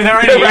 Yeah. I mean, there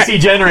aren't any AC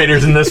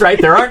generators in this, right?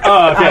 There aren't?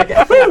 Oh, okay.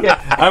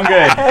 I'm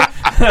good.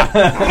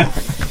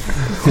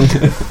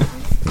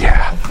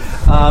 Yeah.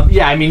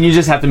 Yeah, I mean, you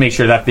just have to make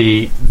sure that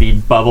the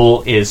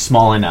bubble is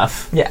small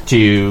enough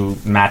to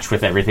match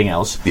with everything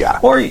else. Yeah.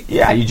 Or,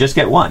 you just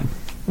get one.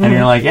 And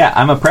you're like,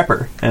 I'm a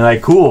prepper. And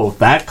like, cool,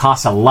 that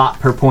costs a lot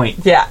per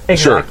point. Yeah,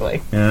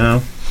 exactly. You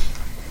know?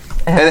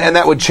 And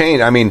that would change.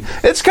 I mean,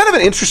 it's kind of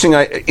an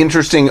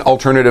interesting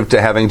alternative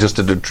to having just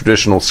a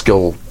traditional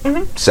skill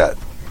set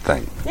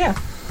thing. Yeah.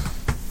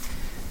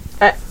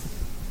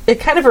 It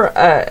kind of,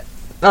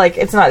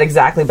 it's not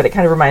exactly, but it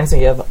kind of reminds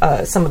me of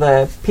some of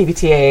the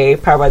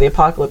PBTA Powered by the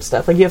Apocalypse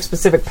stuff. Like, you have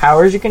specific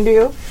powers you can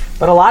do,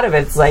 but a lot of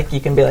it's like, you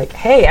can be like,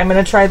 hey, I'm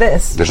going to try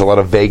this. There's a lot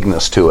of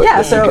vagueness to it.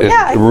 Yeah, so,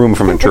 room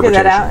from you can figure interpretation.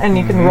 that out, and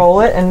you can roll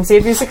it and see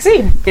if you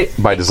succeed.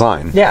 By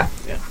design. Yeah.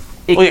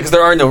 Because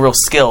there are no real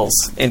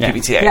skills in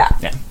PBTA. Yeah.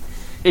 Yeah.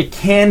 It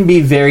can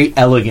be very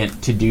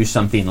elegant to do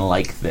something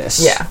like this.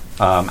 Yeah.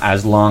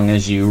 As long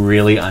as you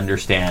really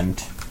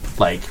understand,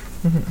 like,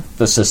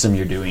 the system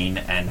you're doing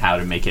and how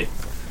to make it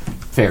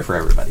fair for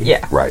everybody.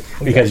 Yeah. Right.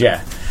 Because, you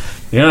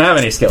don't have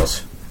any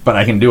skills, but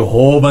I can do a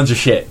whole bunch of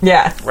shit.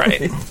 Yeah.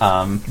 Right.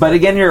 But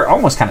again, you're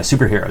almost kind of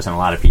superheroes in a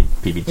lot of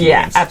PBT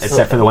games. Absolutely.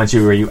 Except for the ones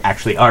where you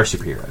actually are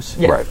superheroes.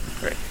 Yeah. Right.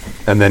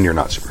 And then you're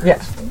not super. Yeah.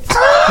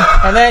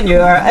 And then you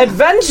are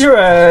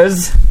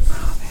adventurers.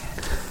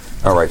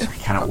 All right. I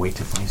cannot wait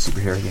to play a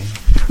superhero game.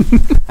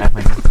 I have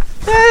my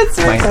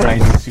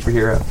new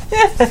superhero.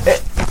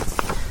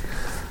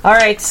 All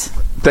right.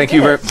 Thank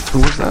you very much. Who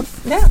was that?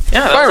 Yeah. Yeah, that's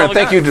all Byron, I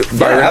thank got. you.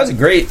 Byron. That was a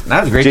great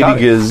JD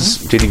topic.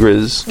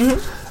 Grizz.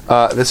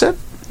 That's it?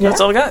 That's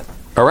all I got.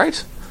 All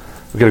right.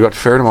 We're going to go out to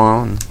fair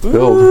tomorrow and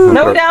build.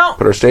 No doubt.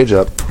 Put our stage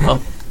up.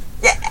 Oh.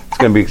 It's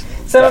going to be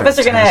Some of us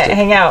are going to fantastic.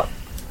 hang out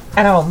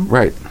at home.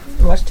 Right.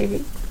 Watch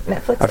TV.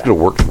 Netflix. I have to go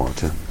to work tomorrow,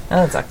 too.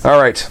 Oh, that sucks. All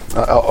right.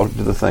 I'll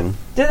do the thing.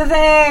 Do the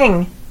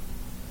thing.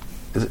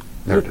 Is it?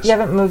 There it is. You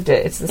haven't moved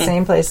it. It's the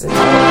same place.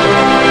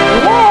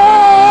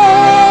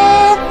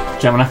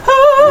 Gemini.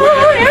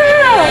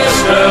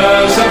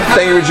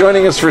 Thank you for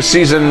joining us for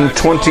season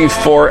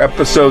 24,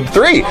 episode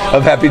 3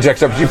 of Happy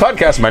Jack's RPG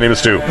Podcast. My name is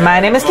Stu. My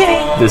name is Kitty.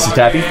 This is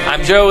Tappy.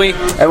 I'm Joey.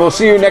 And we'll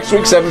see you next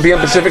week, 7 p.m.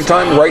 Pacific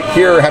time, right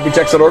here at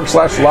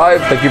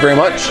happyjacks.org/live. Thank you very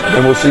much.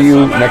 And we'll see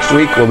you next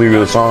week. We'll leave you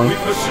with a song.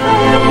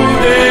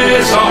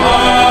 It's a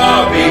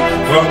hobby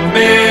from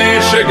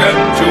Michigan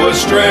to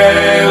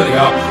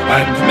Australia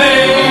and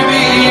maybe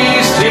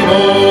East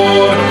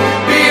Timor.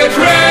 Be it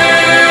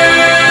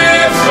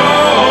reds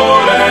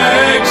or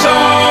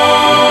exalted,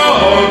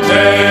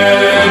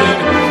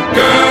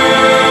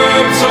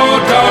 GURPS or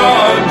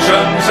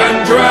Dungeons and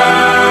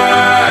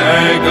Dragons,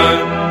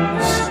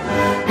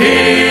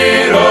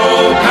 hero,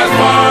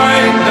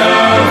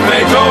 pathfinder,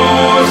 fate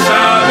or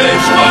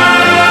savage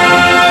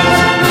world,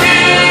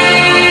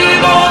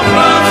 evil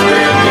plots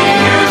will be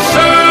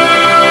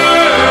usurping,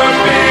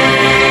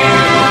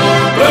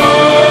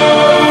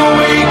 though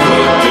we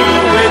could do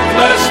with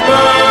less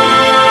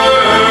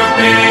burning.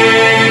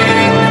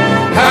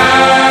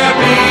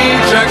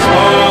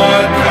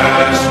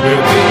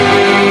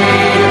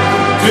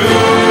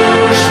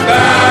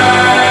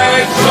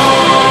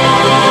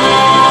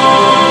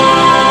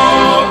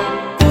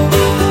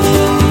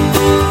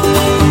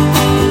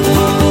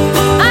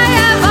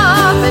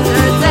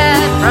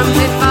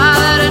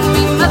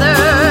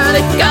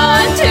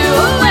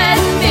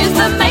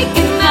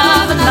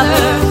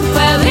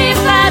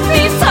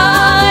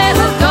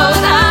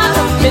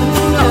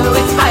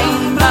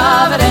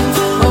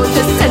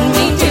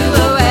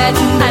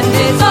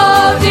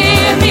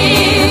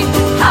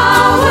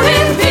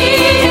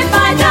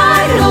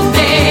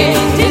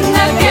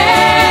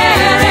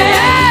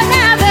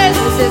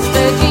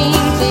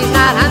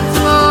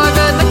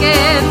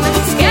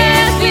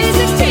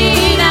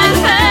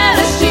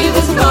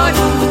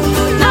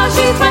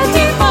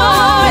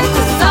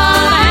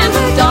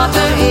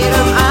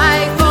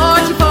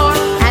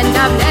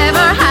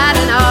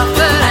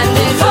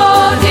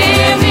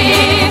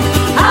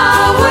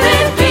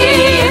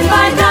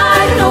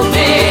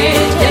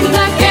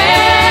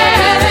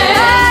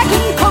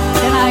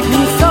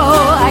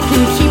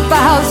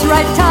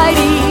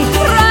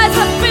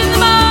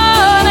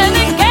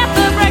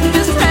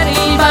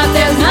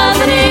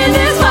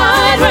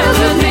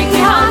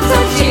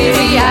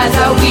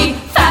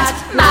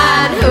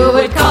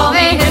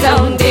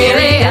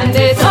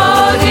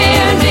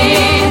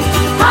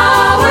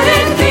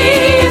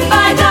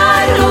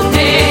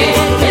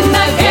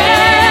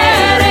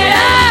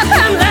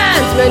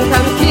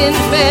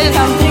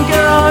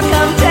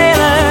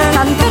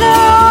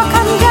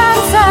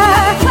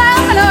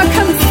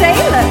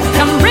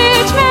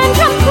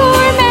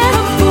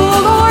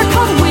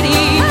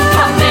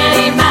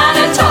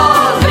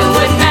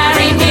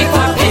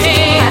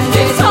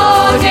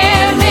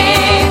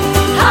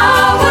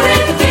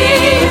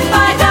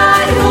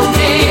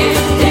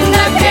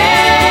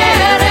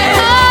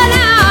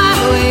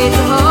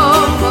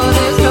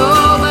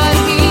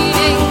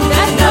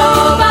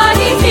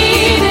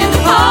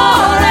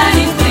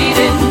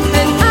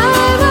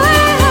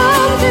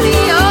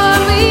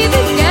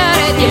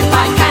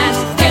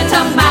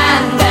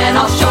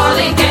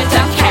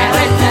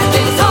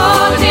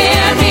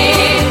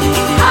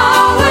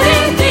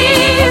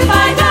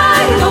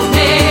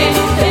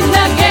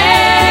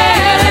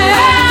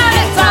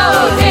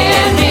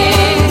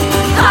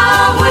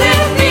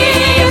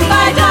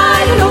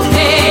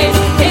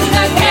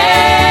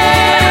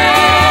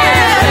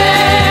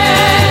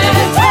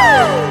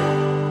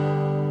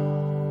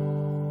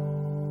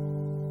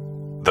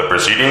 The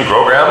preceding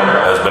program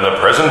has been a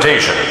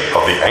presentation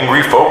of the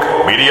Angry Folk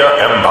Media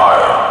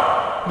Empire.